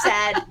they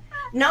said,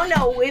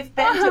 no, we've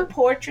been to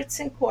Portraits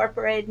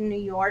Incorporated in New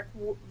York.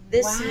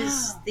 This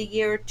is the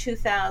year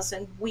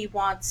 2000. We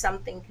want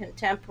something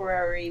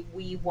contemporary.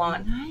 We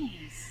want.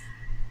 Nice.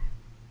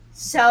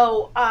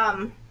 So,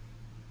 oh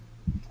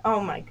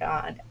my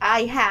God,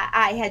 I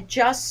had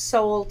just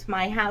sold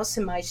my house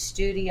and my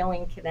studio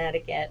in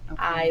Connecticut.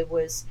 Okay. I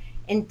was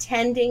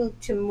intending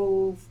to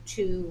move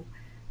to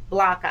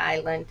Block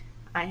Island.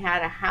 I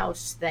had a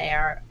house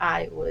there.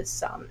 I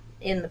was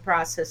in the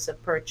process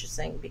of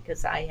purchasing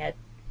because I had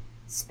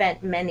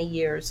spent many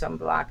years on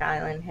Block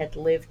Island, had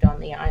lived on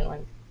the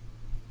island.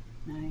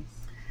 Nice.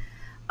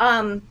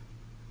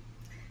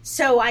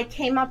 So I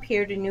came up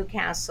here to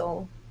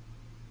Newcastle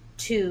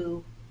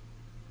to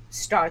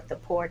start the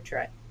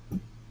portrait.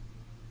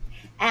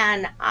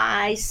 And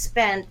I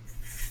spent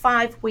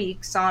 5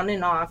 weeks on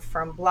and off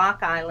from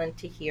Block Island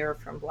to here,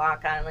 from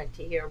Block Island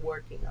to here,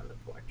 working on the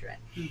portrait.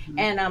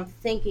 And I'm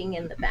thinking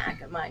in the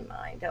back of my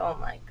mind, oh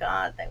my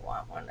God, they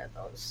want one of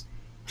those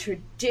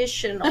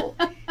traditional.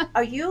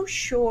 Are you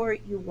sure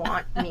you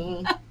want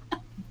me?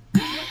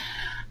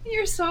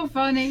 You're so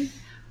funny.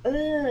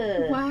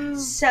 Ugh. Wow.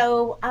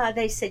 So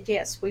they said,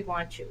 yes, we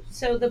want you.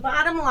 So the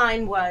bottom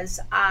line was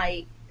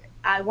I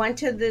went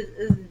to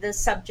the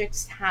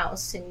subject's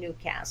house in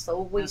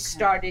Newcastle. We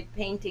started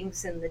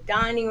paintings in the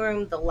dining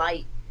room. The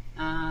light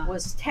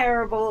was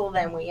terrible.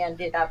 Then we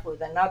ended up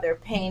with another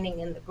painting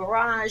in the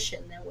garage,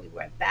 and then we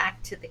went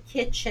back to the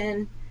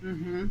kitchen.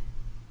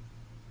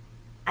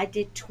 I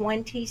did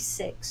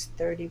 26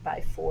 30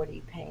 by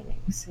 40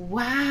 paintings.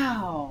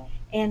 Wow.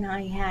 And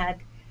I had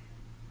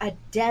a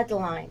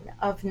deadline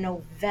of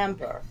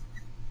November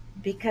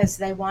because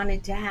they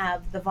wanted to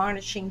have the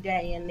varnishing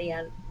day and the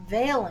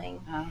unveiling,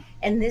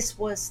 and this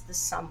was the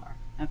summer.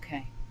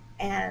 Okay.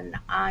 And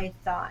I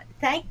thought,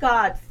 thank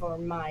God for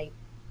my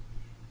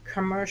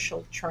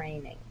commercial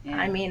training. Yeah.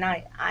 I mean,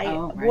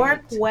 I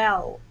work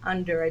well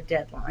under a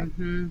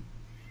deadline.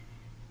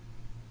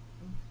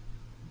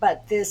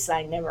 But this,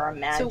 I never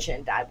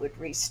imagined I would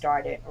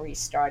restart it.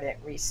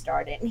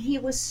 And he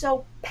was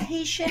so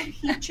patient.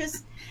 He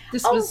just...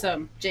 This was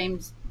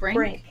James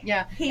Brink?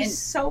 Yeah. He's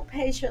so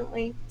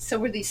patiently... So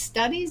were these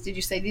studies? Did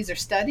you say these are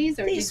studies?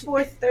 Or these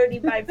were 30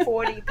 by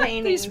 40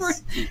 paintings.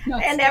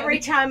 And every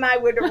time I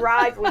would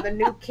arrive with a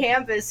new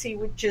canvas, he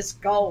would just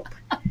gulp.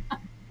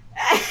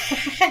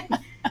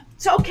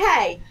 It's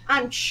okay.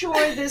 I'm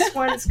sure this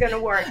one's going to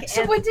work.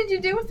 So what did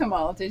you do with them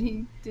all? Did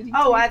he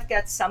I've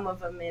got some of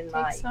them in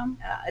my...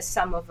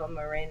 Some of them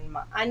are in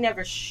my... I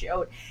never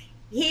showed...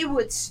 He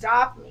would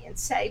stop me and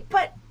say,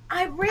 but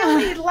I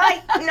really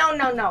like...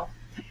 No.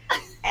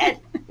 And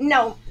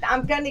no,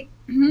 I'm going to...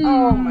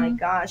 Oh my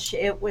gosh.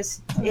 It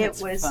was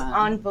fun.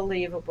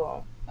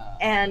 Unbelievable.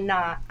 And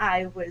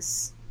I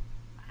was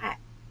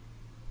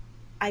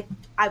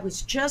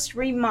just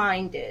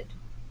reminded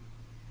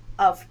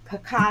of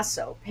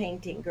Picasso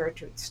painting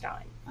Gertrude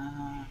Stein.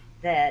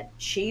 That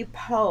she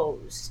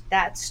posed,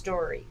 that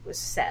story was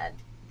said,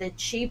 that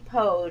she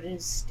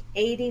posed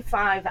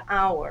 85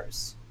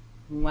 hours.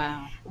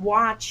 Wow.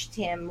 Watched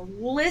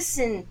him,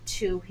 listened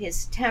to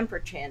his temper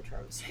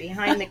tantrums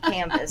behind the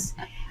canvas,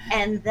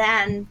 and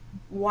then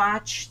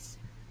watched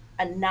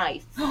a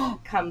knife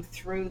come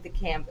through the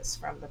canvas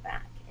from the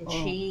back. And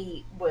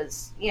she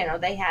was,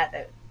 they had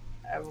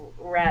a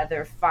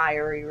rather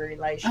fiery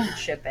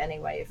relationship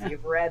anyway, if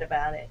you've read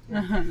about it.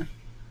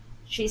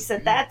 She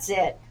said, that's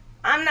it.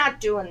 I'm not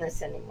doing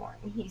this anymore.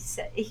 And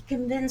he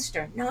convinced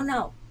her,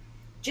 no,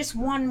 just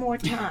one more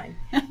time.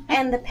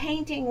 And the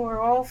painting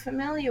we're all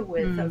familiar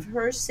with of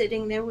her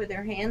sitting there with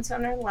her hands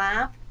on her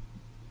lap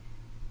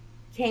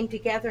came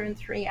together in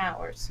 3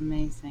 hours.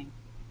 Amazing.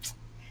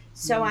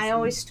 So I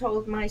always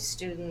told my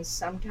students,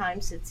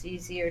 sometimes it's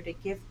easier to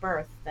give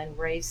birth than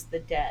raise the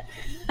dead.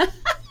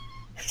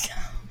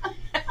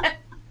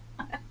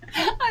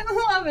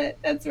 I love it.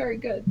 That's very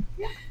good.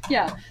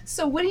 Yeah.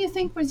 So what do you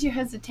think was your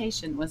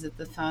hesitation? Was it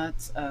the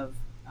thoughts of,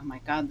 oh my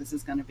God, this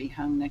is going to be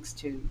hung next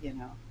to,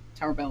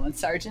 Tarbell and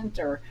Sargent,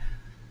 or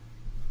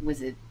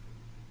was it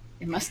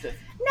must have...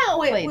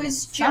 No, it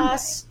was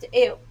just,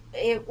 it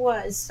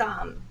was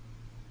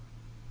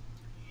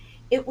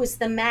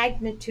the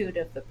magnitude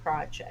of the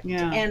project.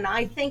 Yeah. And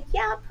I think,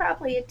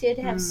 probably it did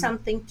have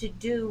something to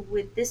do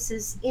with this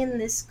is in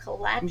this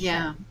collection.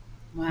 Yeah.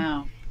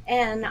 Wow.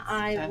 And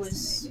I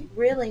was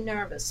really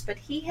nervous. But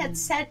he had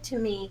said to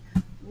me,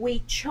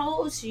 we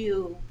chose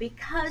you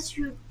because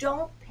you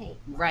don't paint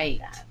like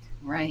that.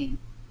 Right.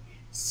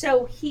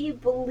 So he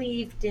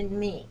believed in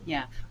me.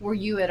 Yeah. Were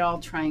you at all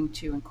trying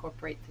to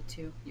incorporate the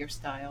two, your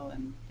style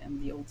and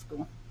the old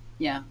school?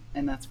 Yeah,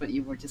 and that's what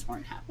you just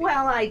weren't happy with.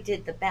 Well, I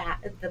did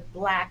the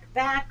black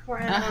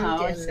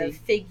background and the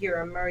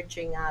figure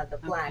emerging out of the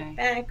black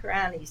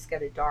background. He's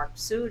got a dark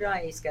suit on,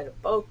 he's got a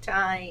bow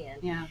tie,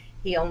 and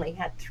he only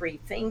had 3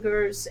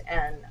 fingers.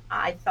 And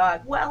I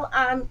thought, well,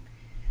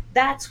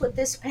 that's what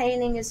this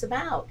painting is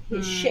about.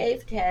 His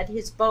shaved head,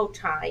 his bow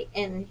tie,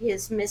 and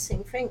his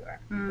missing finger,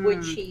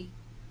 which he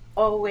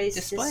always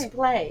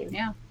displayed.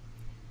 Yeah,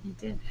 he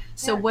did.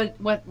 So what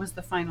was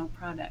the final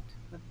product?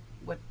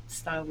 What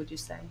style would you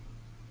say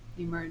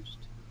emerged?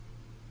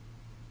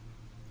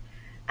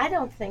 I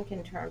don't think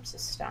in terms of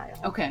style.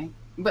 Okay.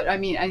 But I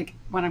mean,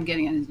 what I'm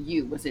getting at is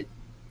you. Was it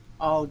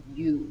all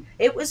you?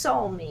 It was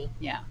all me.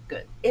 Yeah,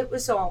 good. It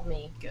was all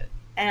me. Good.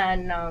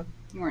 And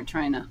you weren't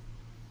trying to...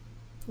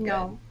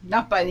 No.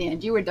 Not by the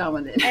end. You were done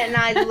with it. And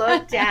I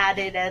looked at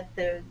it at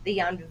the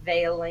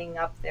unveiling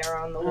up there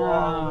on the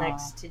wall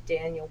next to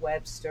Daniel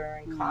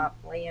Webster and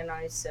Copley, and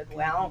I said,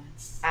 well,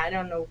 I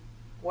don't know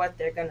what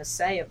they're going to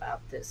say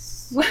about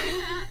this.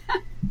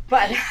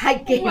 But I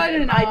gave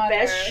it my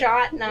best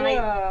shot, and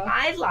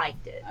I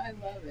liked it. I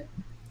love it.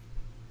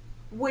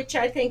 Which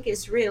I think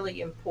is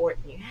really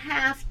important. You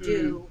have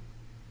to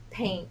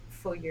paint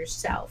for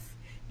yourself.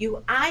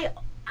 I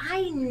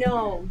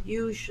know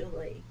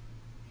usually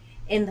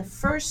in the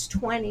first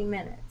 20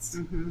 minutes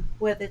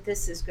whether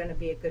this is going to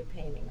be a good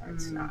painting or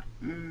it's not.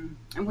 And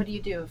what do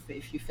you do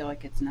if you feel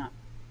like it's not?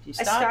 Do you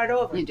stop? I start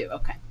over. You do,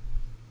 okay.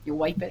 You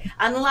wipe it?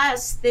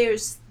 Unless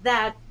there's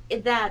that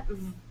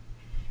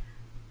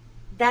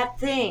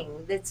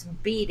thing that's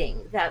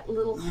beating, that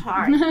little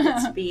heart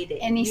that's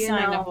beating. Any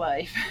sign of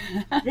life.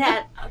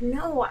 I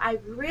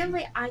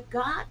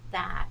got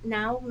that.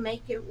 Now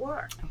make it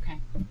work. Okay.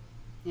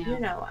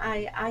 Yeah.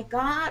 I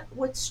got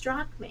what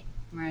struck me.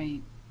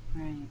 Right.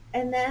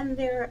 And then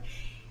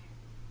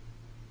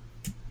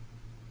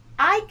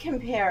I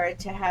compare it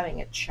to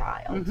having a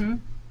child.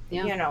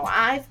 Yeah.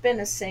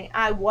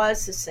 I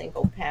was a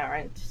single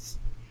parent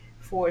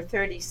for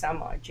 30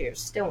 some odd years,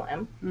 still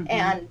am,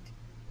 and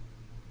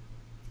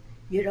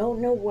you don't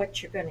know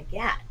what you're going to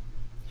get,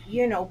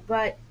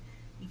 but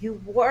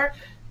you work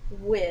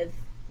with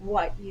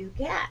what you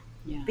get,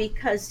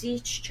 because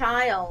each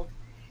child,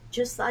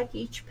 just like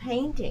each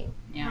painting,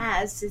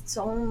 has its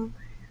own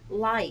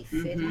life.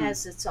 It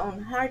has its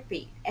own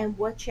heartbeat, and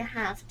what you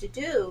have to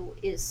do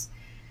is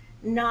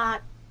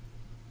not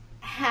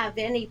have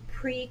any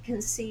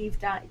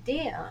preconceived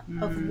idea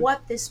of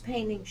what this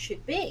painting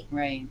should be.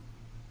 Right.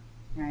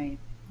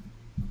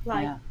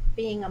 like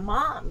being a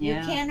mom. You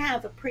can't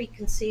have a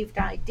preconceived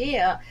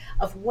idea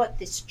of what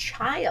this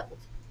child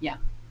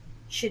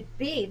should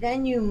be.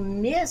 Then you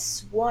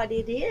miss what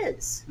it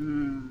is.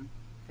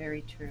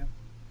 Very true.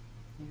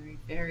 Very,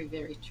 very,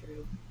 very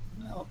true.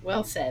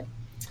 Well said.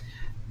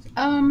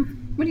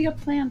 What are your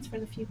plans for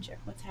the future?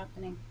 What's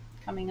happening?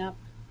 Coming up?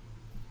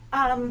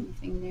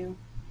 Anything new?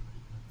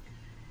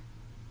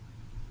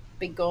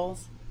 Big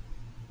goals?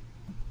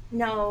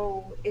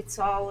 No, it's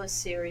all a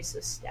series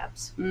of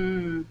steps.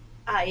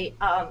 I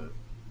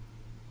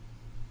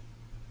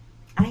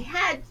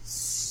had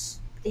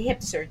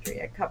hip surgery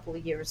a couple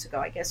of years ago.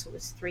 I guess it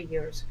was 3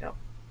 years ago.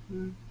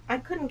 I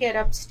couldn't get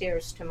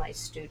upstairs to my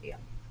studio.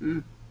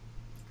 And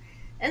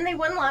they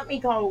wouldn't let me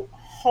go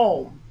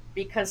home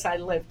because I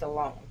lived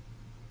alone.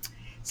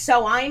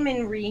 So I'm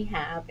in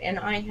rehab, and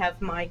I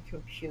have my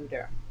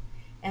computer,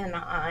 and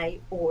I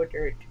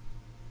ordered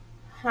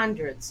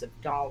hundreds of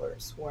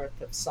dollars worth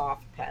of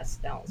soft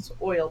pastels,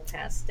 oil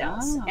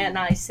pastels. And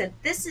I said,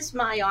 this is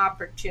my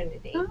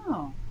opportunity.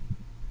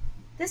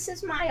 This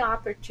is my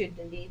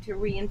opportunity to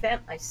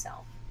reinvent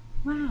myself.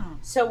 Wow.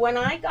 So when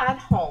I got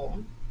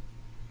home,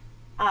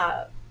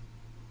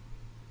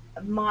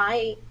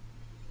 my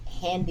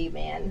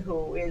handyman,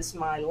 who is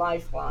my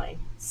lifeline,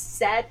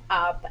 set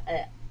up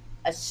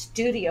a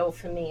studio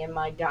for me in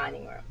my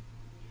dining room.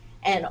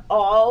 And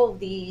all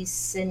these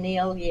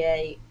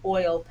Sennelier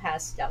oil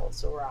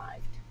pastels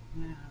arrived.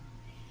 Wow.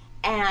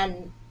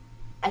 And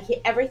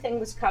everything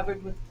was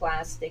covered with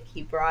plastic.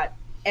 He brought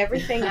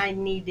everything I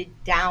needed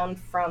down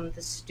from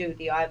the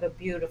studio. I have a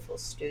beautiful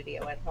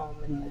studio at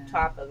home in the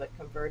top of a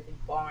converted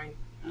barn.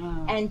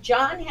 And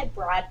John had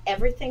brought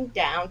everything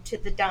down to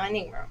the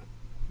dining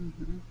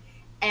room.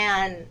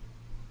 And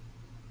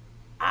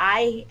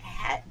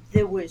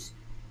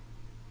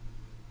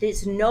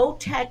there's no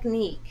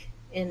technique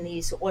in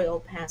these oil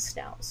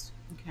pastels.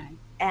 Okay.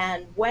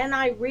 And when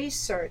I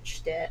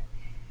researched it,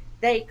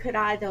 they could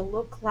either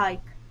look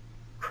like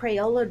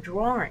Crayola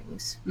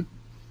drawings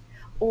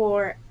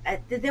or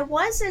there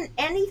wasn't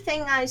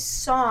anything I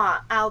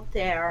saw out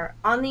there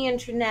on the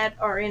internet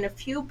or in a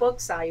few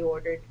books I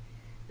ordered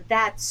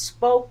that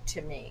spoke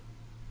to me.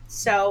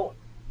 So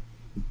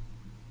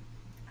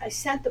I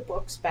sent the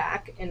books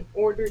back and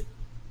ordered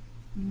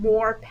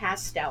more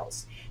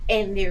pastels.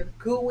 And they're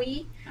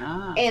gooey,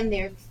 and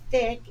they're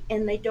thick,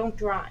 and they don't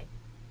dry.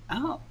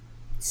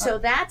 So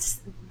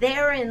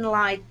therein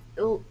lied,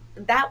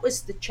 that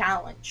was the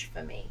challenge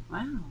for me.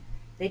 Wow.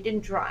 They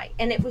didn't dry.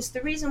 And it was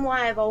the reason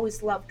why I've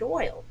always loved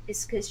oil,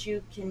 is because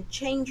you can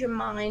change your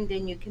mind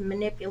and you can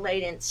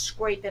manipulate and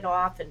scrape it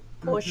off and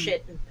push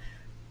it and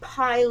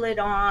pile it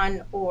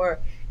on or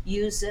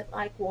use it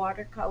like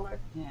watercolor.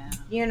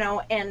 You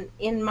know, and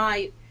in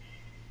my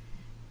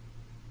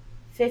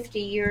 50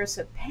 years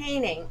of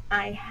painting,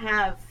 I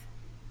have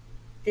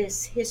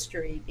this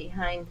history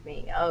behind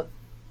me of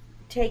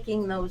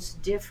taking those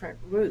different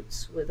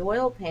routes with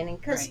oil painting,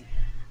 because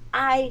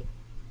I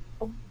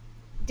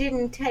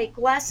didn't take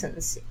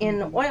lessons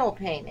in oil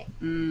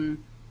painting.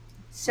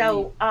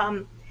 So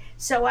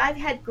so I've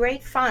had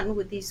great fun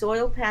with these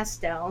oil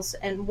pastels,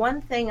 and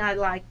one thing I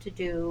like to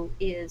do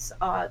is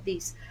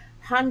these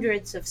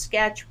hundreds of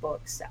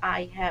sketchbooks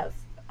I have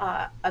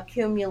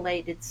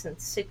accumulated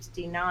since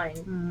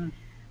 '69,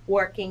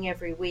 working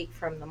every week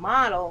from the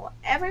model.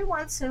 Every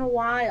once in a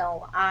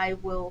while I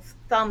will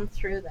thumb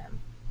through them.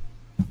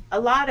 A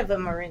lot of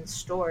them are in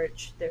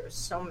storage. There's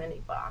so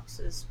many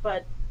boxes,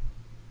 but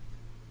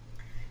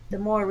the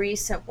more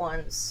recent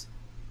ones.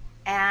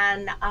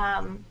 And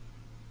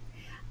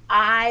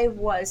I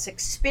was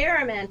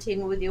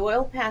experimenting with the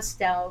oil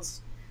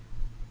pastels,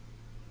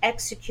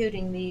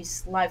 executing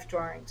these life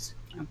drawings.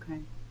 Okay.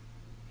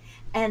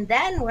 And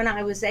then when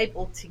I was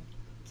able to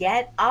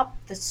get up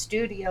the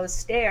studio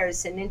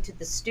stairs and into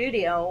the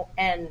studio,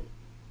 and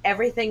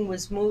everything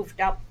was moved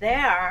up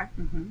there,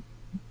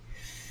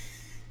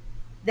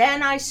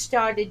 then I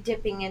started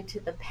dipping into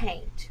the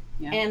paint.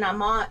 And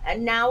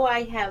now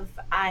I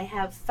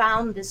have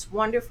found this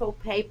wonderful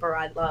paper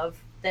I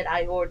love that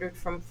I ordered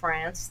from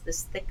France,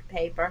 this thick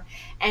paper,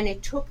 and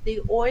it took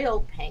the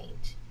oil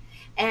paint,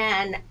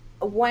 and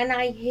when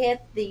I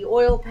hit the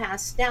oil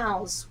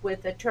pastels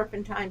with a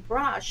turpentine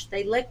brush,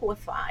 they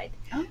liquefied.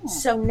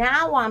 So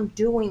now I'm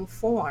doing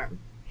form,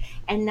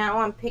 and now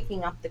I'm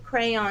picking up the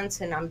crayons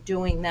and I'm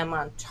doing them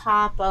on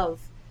top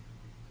of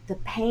the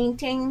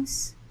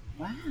paintings.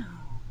 Wow.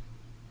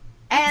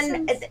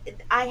 And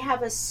I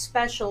have a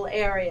special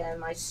area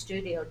in my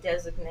studio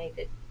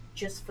designated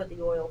just for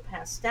the oil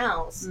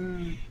pastels.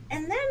 And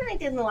then I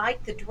didn't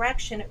like the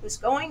direction it was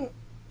going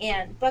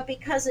in, but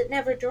because it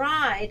never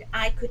dried,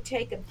 I could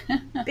take a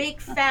big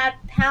fat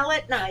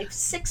palette knife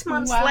 6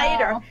 months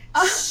later,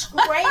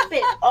 scrape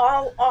it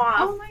all off,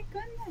 Oh my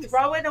goodness.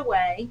 throw it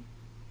away,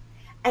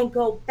 and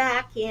go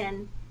back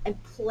in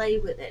and play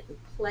with it and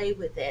play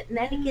with it. And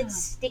then it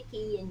gets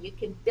sticky and you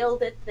can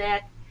build it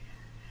thick.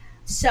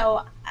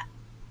 So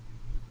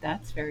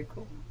that's very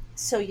cool.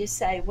 So you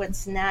say,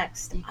 what's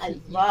next? You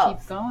keep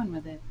love going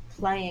with it.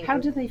 playing. How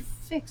do they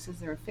fix? Is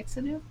there a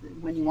fixative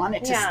when you want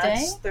it to Yeah, stay?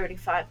 it's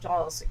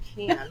 $35 a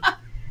can.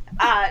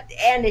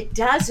 And it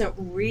doesn't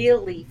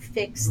really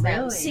fix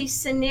them. Really? See,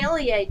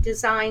 Sennelier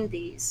designed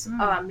these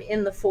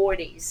in the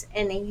 40s,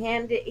 and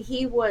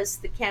he was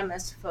the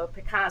chemist for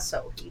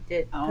Picasso. He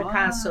did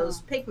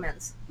Picasso's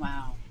pigments.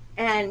 Wow.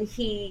 And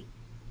he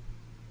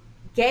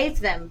gave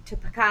them to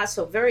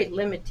Picasso, very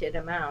limited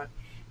amount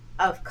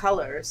of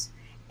colors,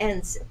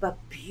 but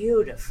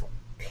beautiful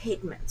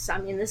pigments. I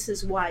mean, this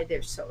is why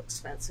they're so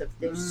expensive.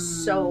 They're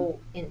so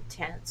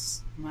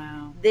intense.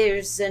 Wow.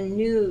 There's a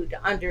nude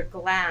under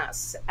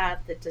glass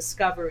at the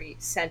Discovery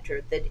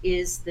Center that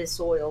is this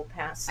oil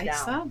pastel. I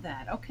saw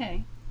that.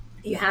 Okay.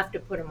 You have to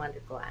put them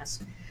under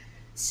glass.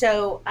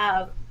 So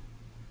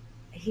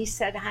he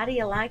said, how do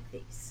you like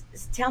these?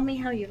 Tell me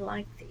how you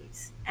like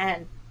these.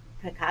 And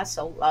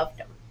Picasso loved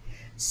them.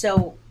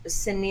 So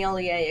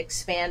Sennelier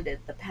expanded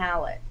the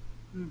palette.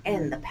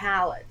 And the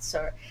palettes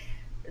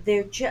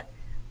they're just,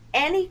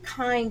 any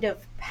kind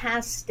of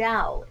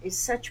pastel is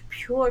such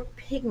pure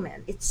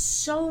pigment. It's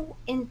so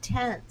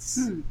intense.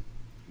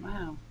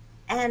 Wow.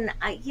 And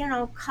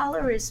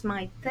color is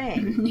my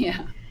thing.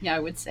 Yeah, I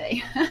would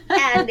say.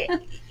 And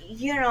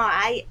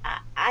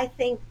I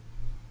think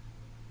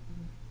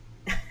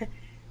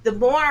the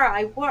more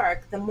I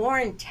work, the more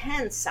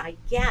intense I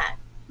get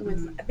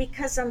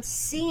because I'm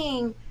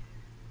seeing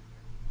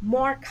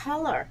more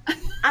color.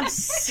 I'm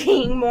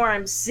seeing more.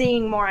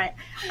 I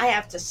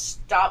have to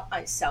stop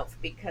myself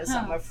because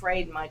I'm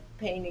afraid my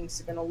paintings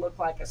are going to look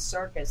like a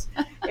circus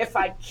if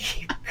I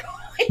keep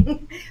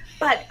going.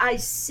 But I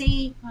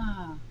see,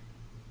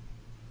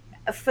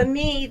 for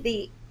me,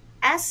 the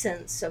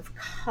essence of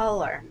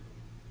color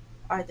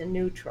are the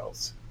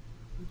neutrals.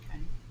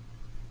 Okay.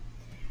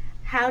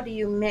 How do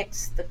you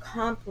mix the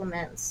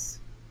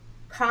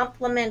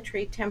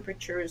complementary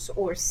temperatures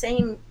or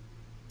same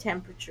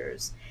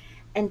temperatures,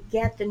 and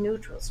get the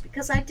neutrals?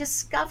 Because I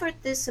discovered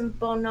this in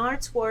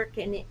Bonnard's work,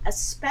 and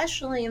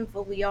especially in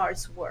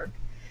Vuillard's work,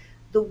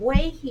 the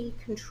way he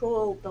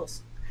controlled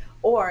those,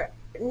 or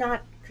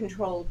not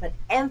controlled, but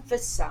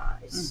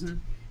emphasized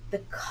the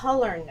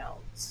color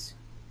notes,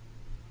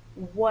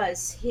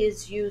 was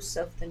his use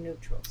of the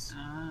neutrals.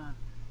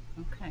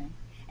 Okay.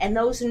 And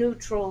those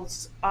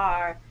neutrals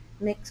are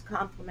mixed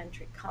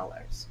complementary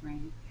colors.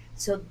 Right.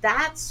 So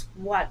that's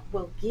what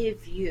will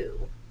give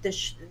you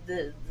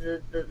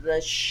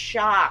the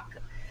shock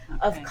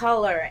of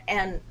color,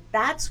 and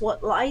that's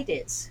what light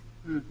is.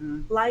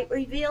 Light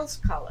reveals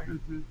color.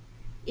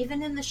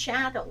 Even in the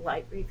shadow,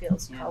 light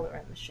reveals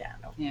color in the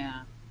shadow.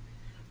 Yeah.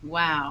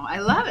 Wow, I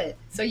love it.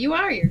 So you're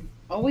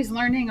always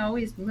learning,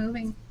 always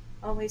moving.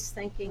 Always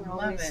thinking,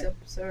 always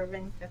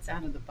observing. That's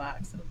out of the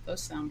box.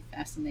 Those sound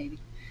fascinating.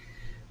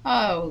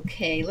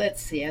 Okay,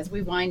 let's see. As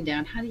we wind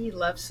down, how do you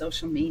love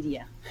social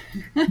media?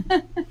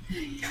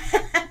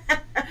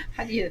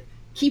 How do you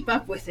keep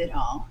up with it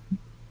all?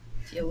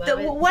 Do you love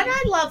it? What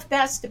I love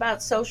best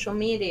about social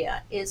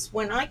media is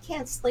when I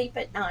can't sleep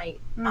at night,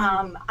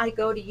 I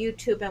go to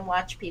YouTube and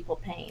watch people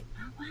paint.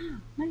 Oh, wow.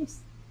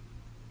 Nice.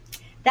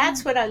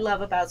 That's what I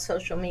love about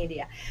social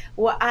media.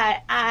 Well,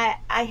 I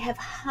have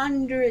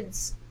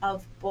hundreds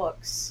of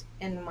books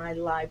in my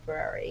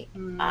library,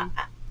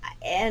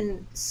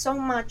 and so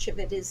much of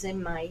it is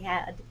in my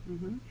head.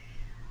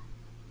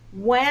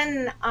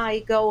 When I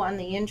go on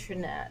the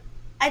internet,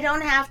 I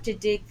don't have to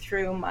dig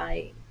through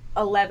my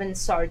 11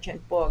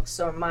 Sargent books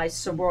or my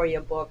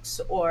Sorolla books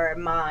or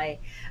my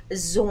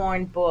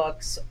Zorn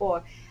books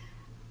or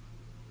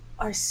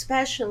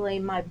especially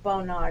my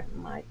Bonnard,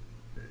 my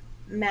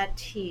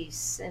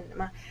Matisse,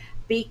 and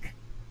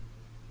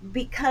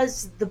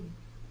because the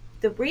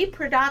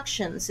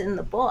reproductions in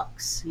the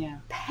books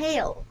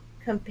pale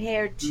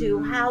compared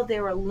to how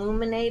they're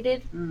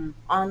illuminated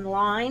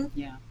online.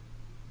 Yeah.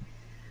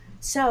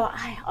 So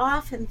I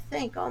often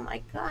think, oh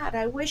my God,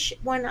 I wish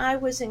when I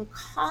was in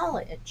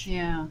college,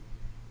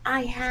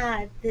 I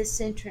had this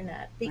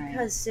internet,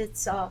 because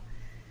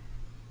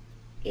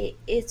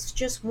it's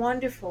just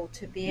wonderful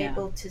to be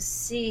able to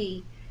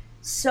see.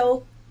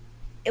 So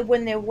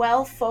when they're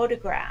well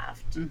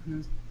photographed,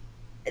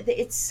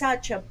 it's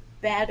such a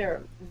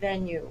better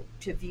venue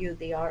to view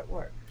the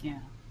artwork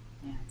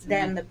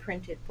than the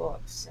printed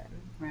books.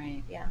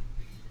 And,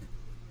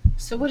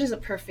 So what does a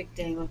perfect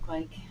day look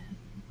like?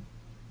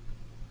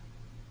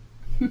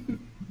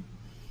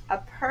 A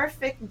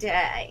perfect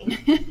day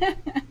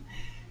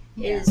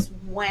is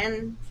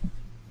when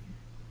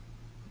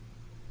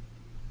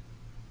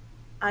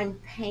I'm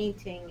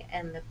painting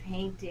and the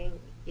painting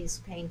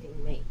is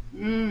painting me.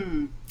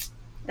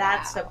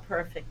 That's a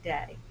perfect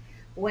day.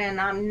 When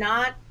I'm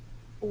not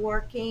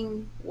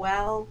working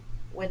well,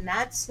 when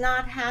that's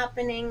not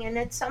happening, and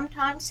it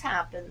sometimes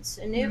happens,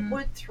 and it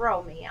would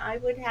throw me. I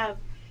would have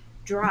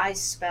dry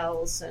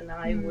spells, and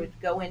I would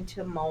go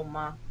into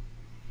MoMA,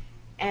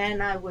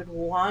 and I would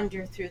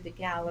wander through the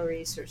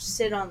galleries or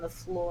sit on the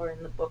floor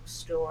in the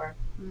bookstore,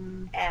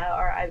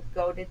 or I'd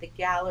go to the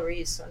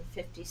galleries on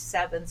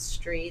 57th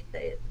Street.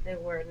 There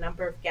were a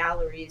number of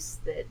galleries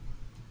that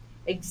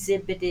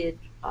exhibited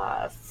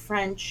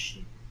French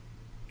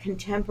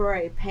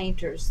contemporary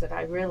painters that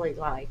I really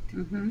liked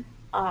Mm-hmm.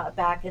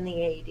 back in the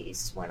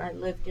 80s when I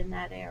lived in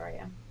that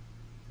area,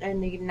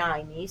 in the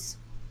 90s.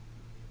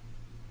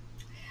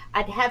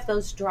 I'd have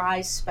those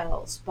dry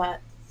spells, but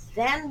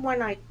then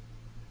when I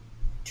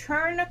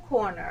turn a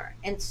corner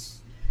and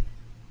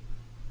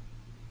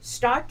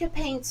start to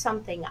paint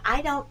something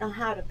I don't know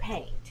how to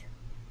paint,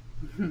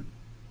 Mm-hmm.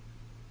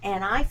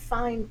 and I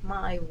find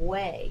my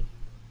way,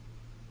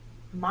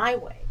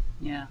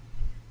 Yeah.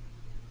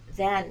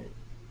 then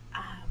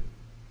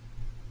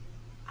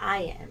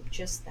I am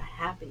just the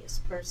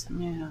happiest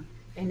person. Yeah.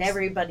 And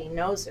everybody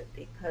knows it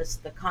because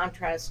the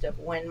contrast of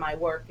when my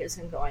work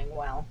isn't going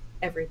well,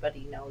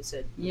 everybody knows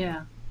it.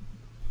 Yeah.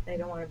 They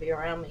don't want to be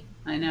around me.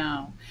 I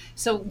know.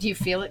 So do you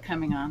feel it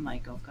coming on?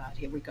 Like, oh God,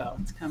 here we go.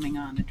 It's coming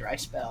on, a dry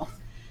spell.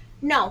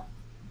 No,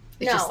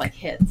 It no. just like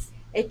hits.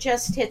 It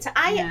just hits.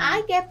 Yeah.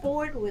 I get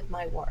bored with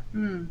my work.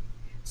 Mm.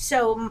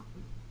 So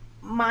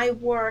my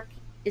work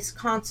is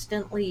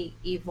constantly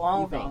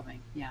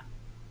evolving. Yeah.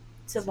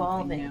 It's Something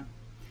evolving. new.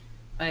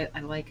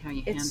 I like how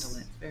you It's handle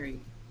it. It's very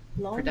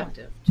lonely.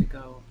 productive to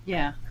go.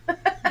 Yeah.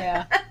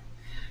 Yeah.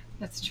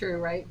 That's true,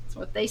 right? It's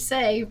what they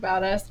say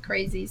about us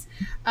crazies.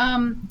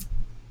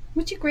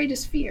 What's your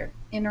greatest fear,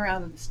 in or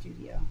out of the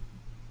studio?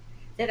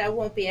 That I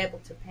won't be able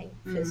to paint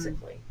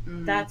physically.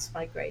 Mm. That's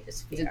my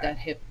greatest fear. Did that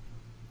hip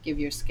give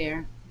you a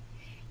scare?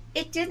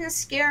 It didn't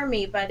scare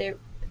me, but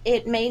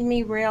it made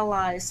me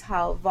realize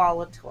how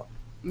volatile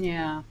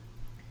Yeah.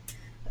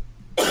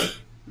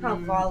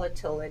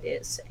 volatile it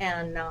is.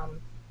 And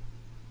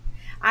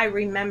I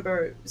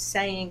remember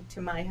saying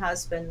to my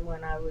husband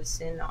when I was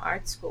in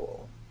art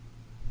school,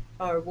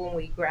 or when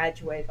we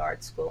graduated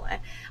art school,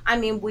 I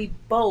mean, we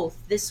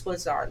both, this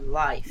was our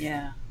life.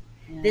 Yeah.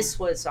 Yeah. This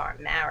was our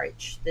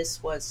marriage.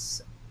 This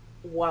was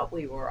what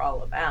we were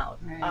all about.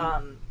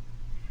 Right.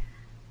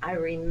 I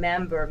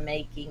remember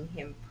making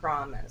him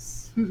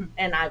promise,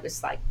 and I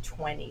was like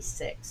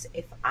 26,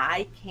 if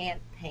I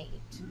can't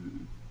paint,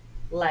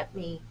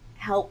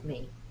 help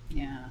me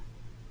Yeah.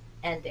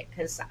 end it,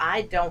 because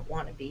I don't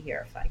want to be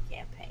here if I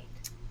can't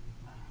paint.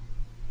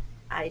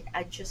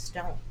 I just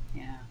don't.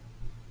 Yeah.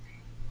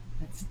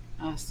 That's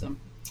awesome.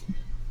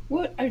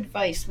 What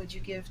advice would you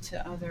give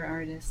to other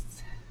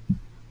artists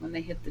when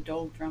they hit the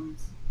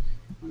doldrums,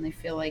 when they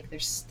feel like they're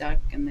stuck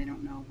and they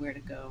don't know where to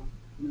go,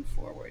 move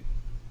forward?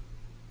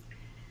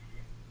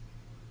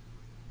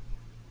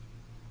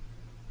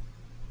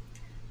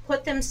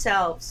 Put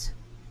themselves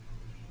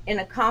in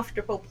a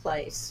comfortable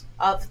place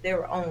of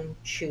their own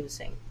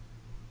choosing.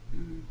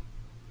 Mm.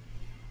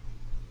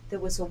 There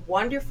was a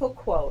wonderful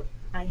quote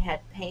I had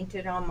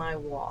painted on my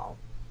wall,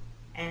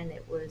 and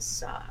it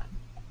was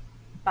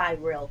by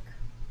Rilke.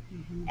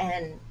 Mm-hmm.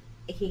 And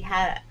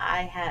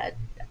I had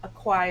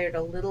acquired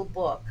a little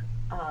book,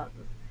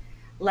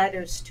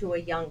 Letters to a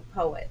Young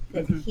Poet,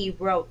 that he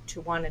wrote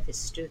to one of his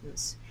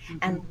students. Mm-hmm.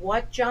 And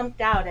what jumped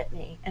out at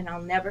me, and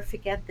I'll never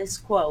forget this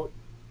quote,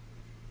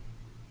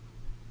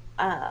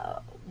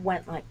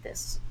 went like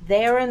this: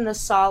 there in the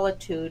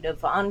solitude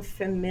of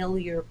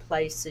unfamiliar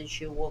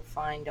places you will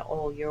find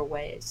all your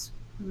ways.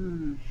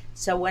 Mm.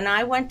 So when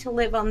I went to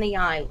live on the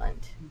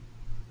island,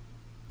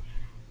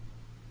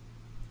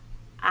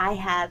 I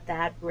had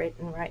that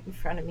written right in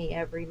front of me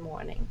every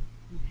morning.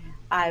 Mm-hmm.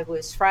 I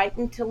was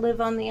frightened to live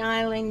on the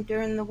island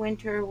during the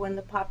winter when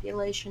the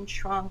population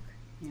shrunk.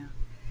 Yeah.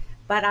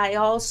 But I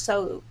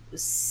also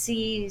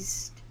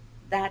seized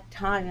that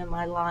time in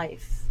my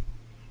life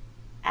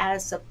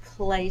as a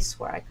place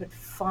where I could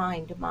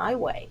find my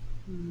way.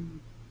 Mm.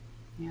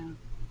 Yeah.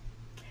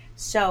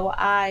 So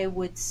I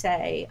would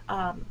say,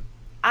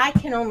 I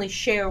can only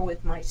share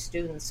with my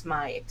students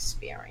my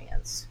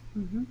experience.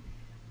 Mm-hmm.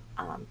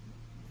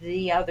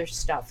 The other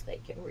stuff they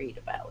can read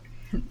about.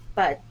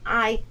 But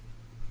I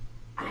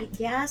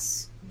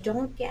guess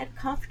don't get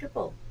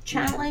comfortable.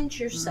 Challenge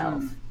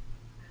yourself.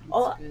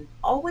 That's good.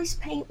 Always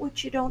paint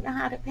what you don't know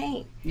how to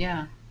paint.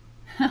 Yeah.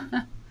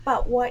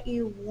 But what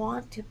you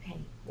want to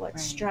paint, what Right.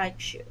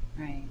 strikes you.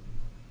 Right.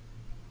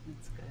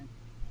 That's good.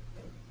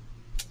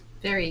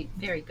 Very,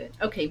 very good.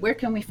 Okay, where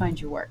can we find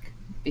your work?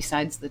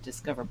 Besides the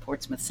Discover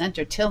Portsmouth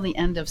Center, till the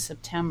end of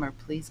September,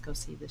 please go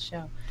see the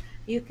show.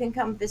 You can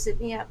come visit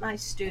me at my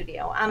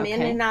studio. I'm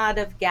in Okay. and out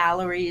of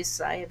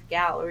galleries. I have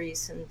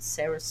galleries in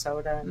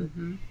Sarasota and,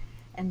 Mm-hmm.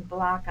 and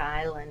Block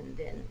Island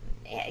and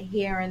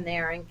here and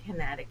there in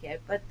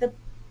Connecticut. But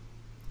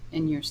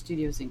And your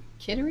studio's in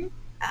Kittery?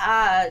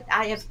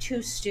 I have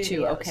two studios.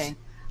 Two, okay.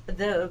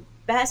 The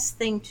best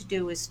thing to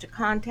do is to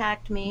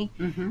contact me.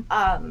 Mm-hmm.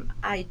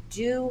 I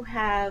do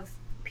have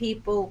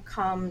people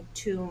come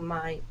to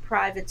my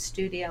private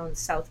studio in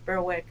South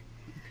Berwick.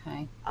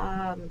 Okay.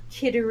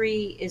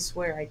 Kittery is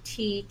where I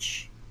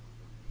teach,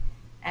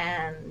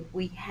 and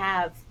we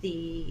have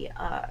the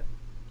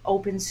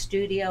open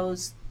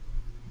studios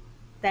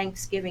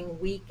Thanksgiving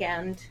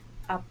weekend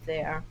up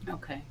there.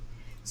 Okay.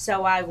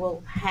 So I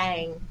will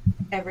hang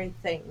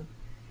everything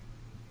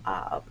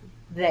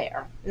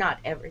there. Not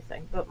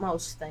everything, but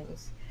most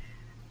things.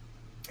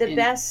 The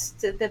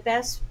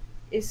best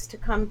is to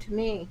come to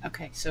me.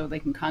 Okay, so they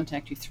can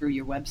contact you through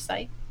your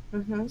website?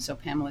 Mm-hmm. So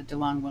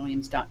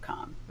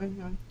PamelaDeLongWilliams.com.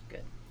 Mm-hmm.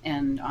 Good.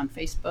 And on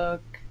Facebook?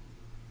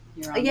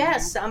 You're on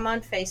Yes, there? I'm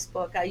on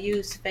Facebook. I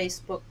use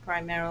Facebook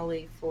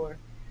primarily for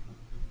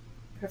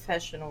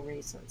professional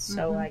reasons.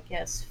 So I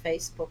guess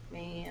Facebook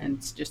me. And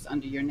it's just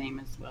under your name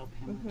as well,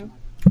 Pamela.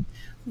 Mhm.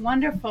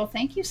 Wonderful.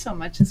 Thank you so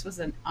much. This was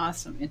an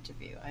awesome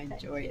interview. I Thank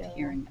enjoyed you.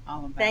 hearing all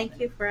about it. Thank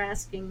you for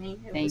asking me.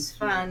 It Thank was you.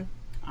 fun.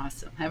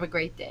 Awesome. Have a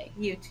great day.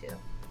 You too.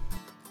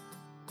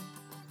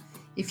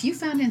 If you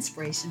found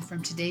inspiration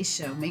from today's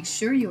show, make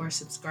sure you are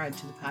subscribed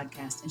to the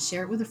podcast and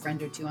share it with a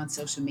friend or two on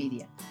social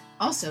media.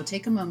 Also,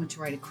 take a moment to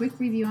write a quick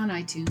review on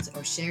iTunes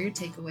or share your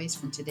takeaways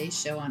from today's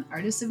show on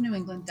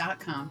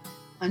artistsofnewengland.com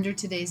under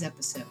today's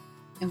episode.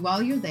 And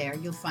while you're there,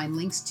 you'll find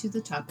links to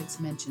the topics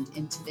mentioned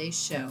in today's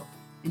show.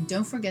 And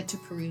don't forget to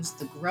peruse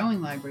the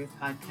growing library of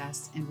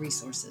podcasts and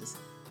resources.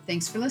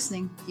 Thanks for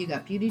listening. You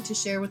got beauty to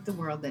share with the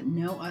world that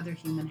no other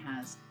human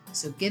has.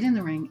 So get in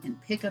the ring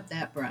and pick up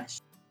that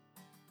brush.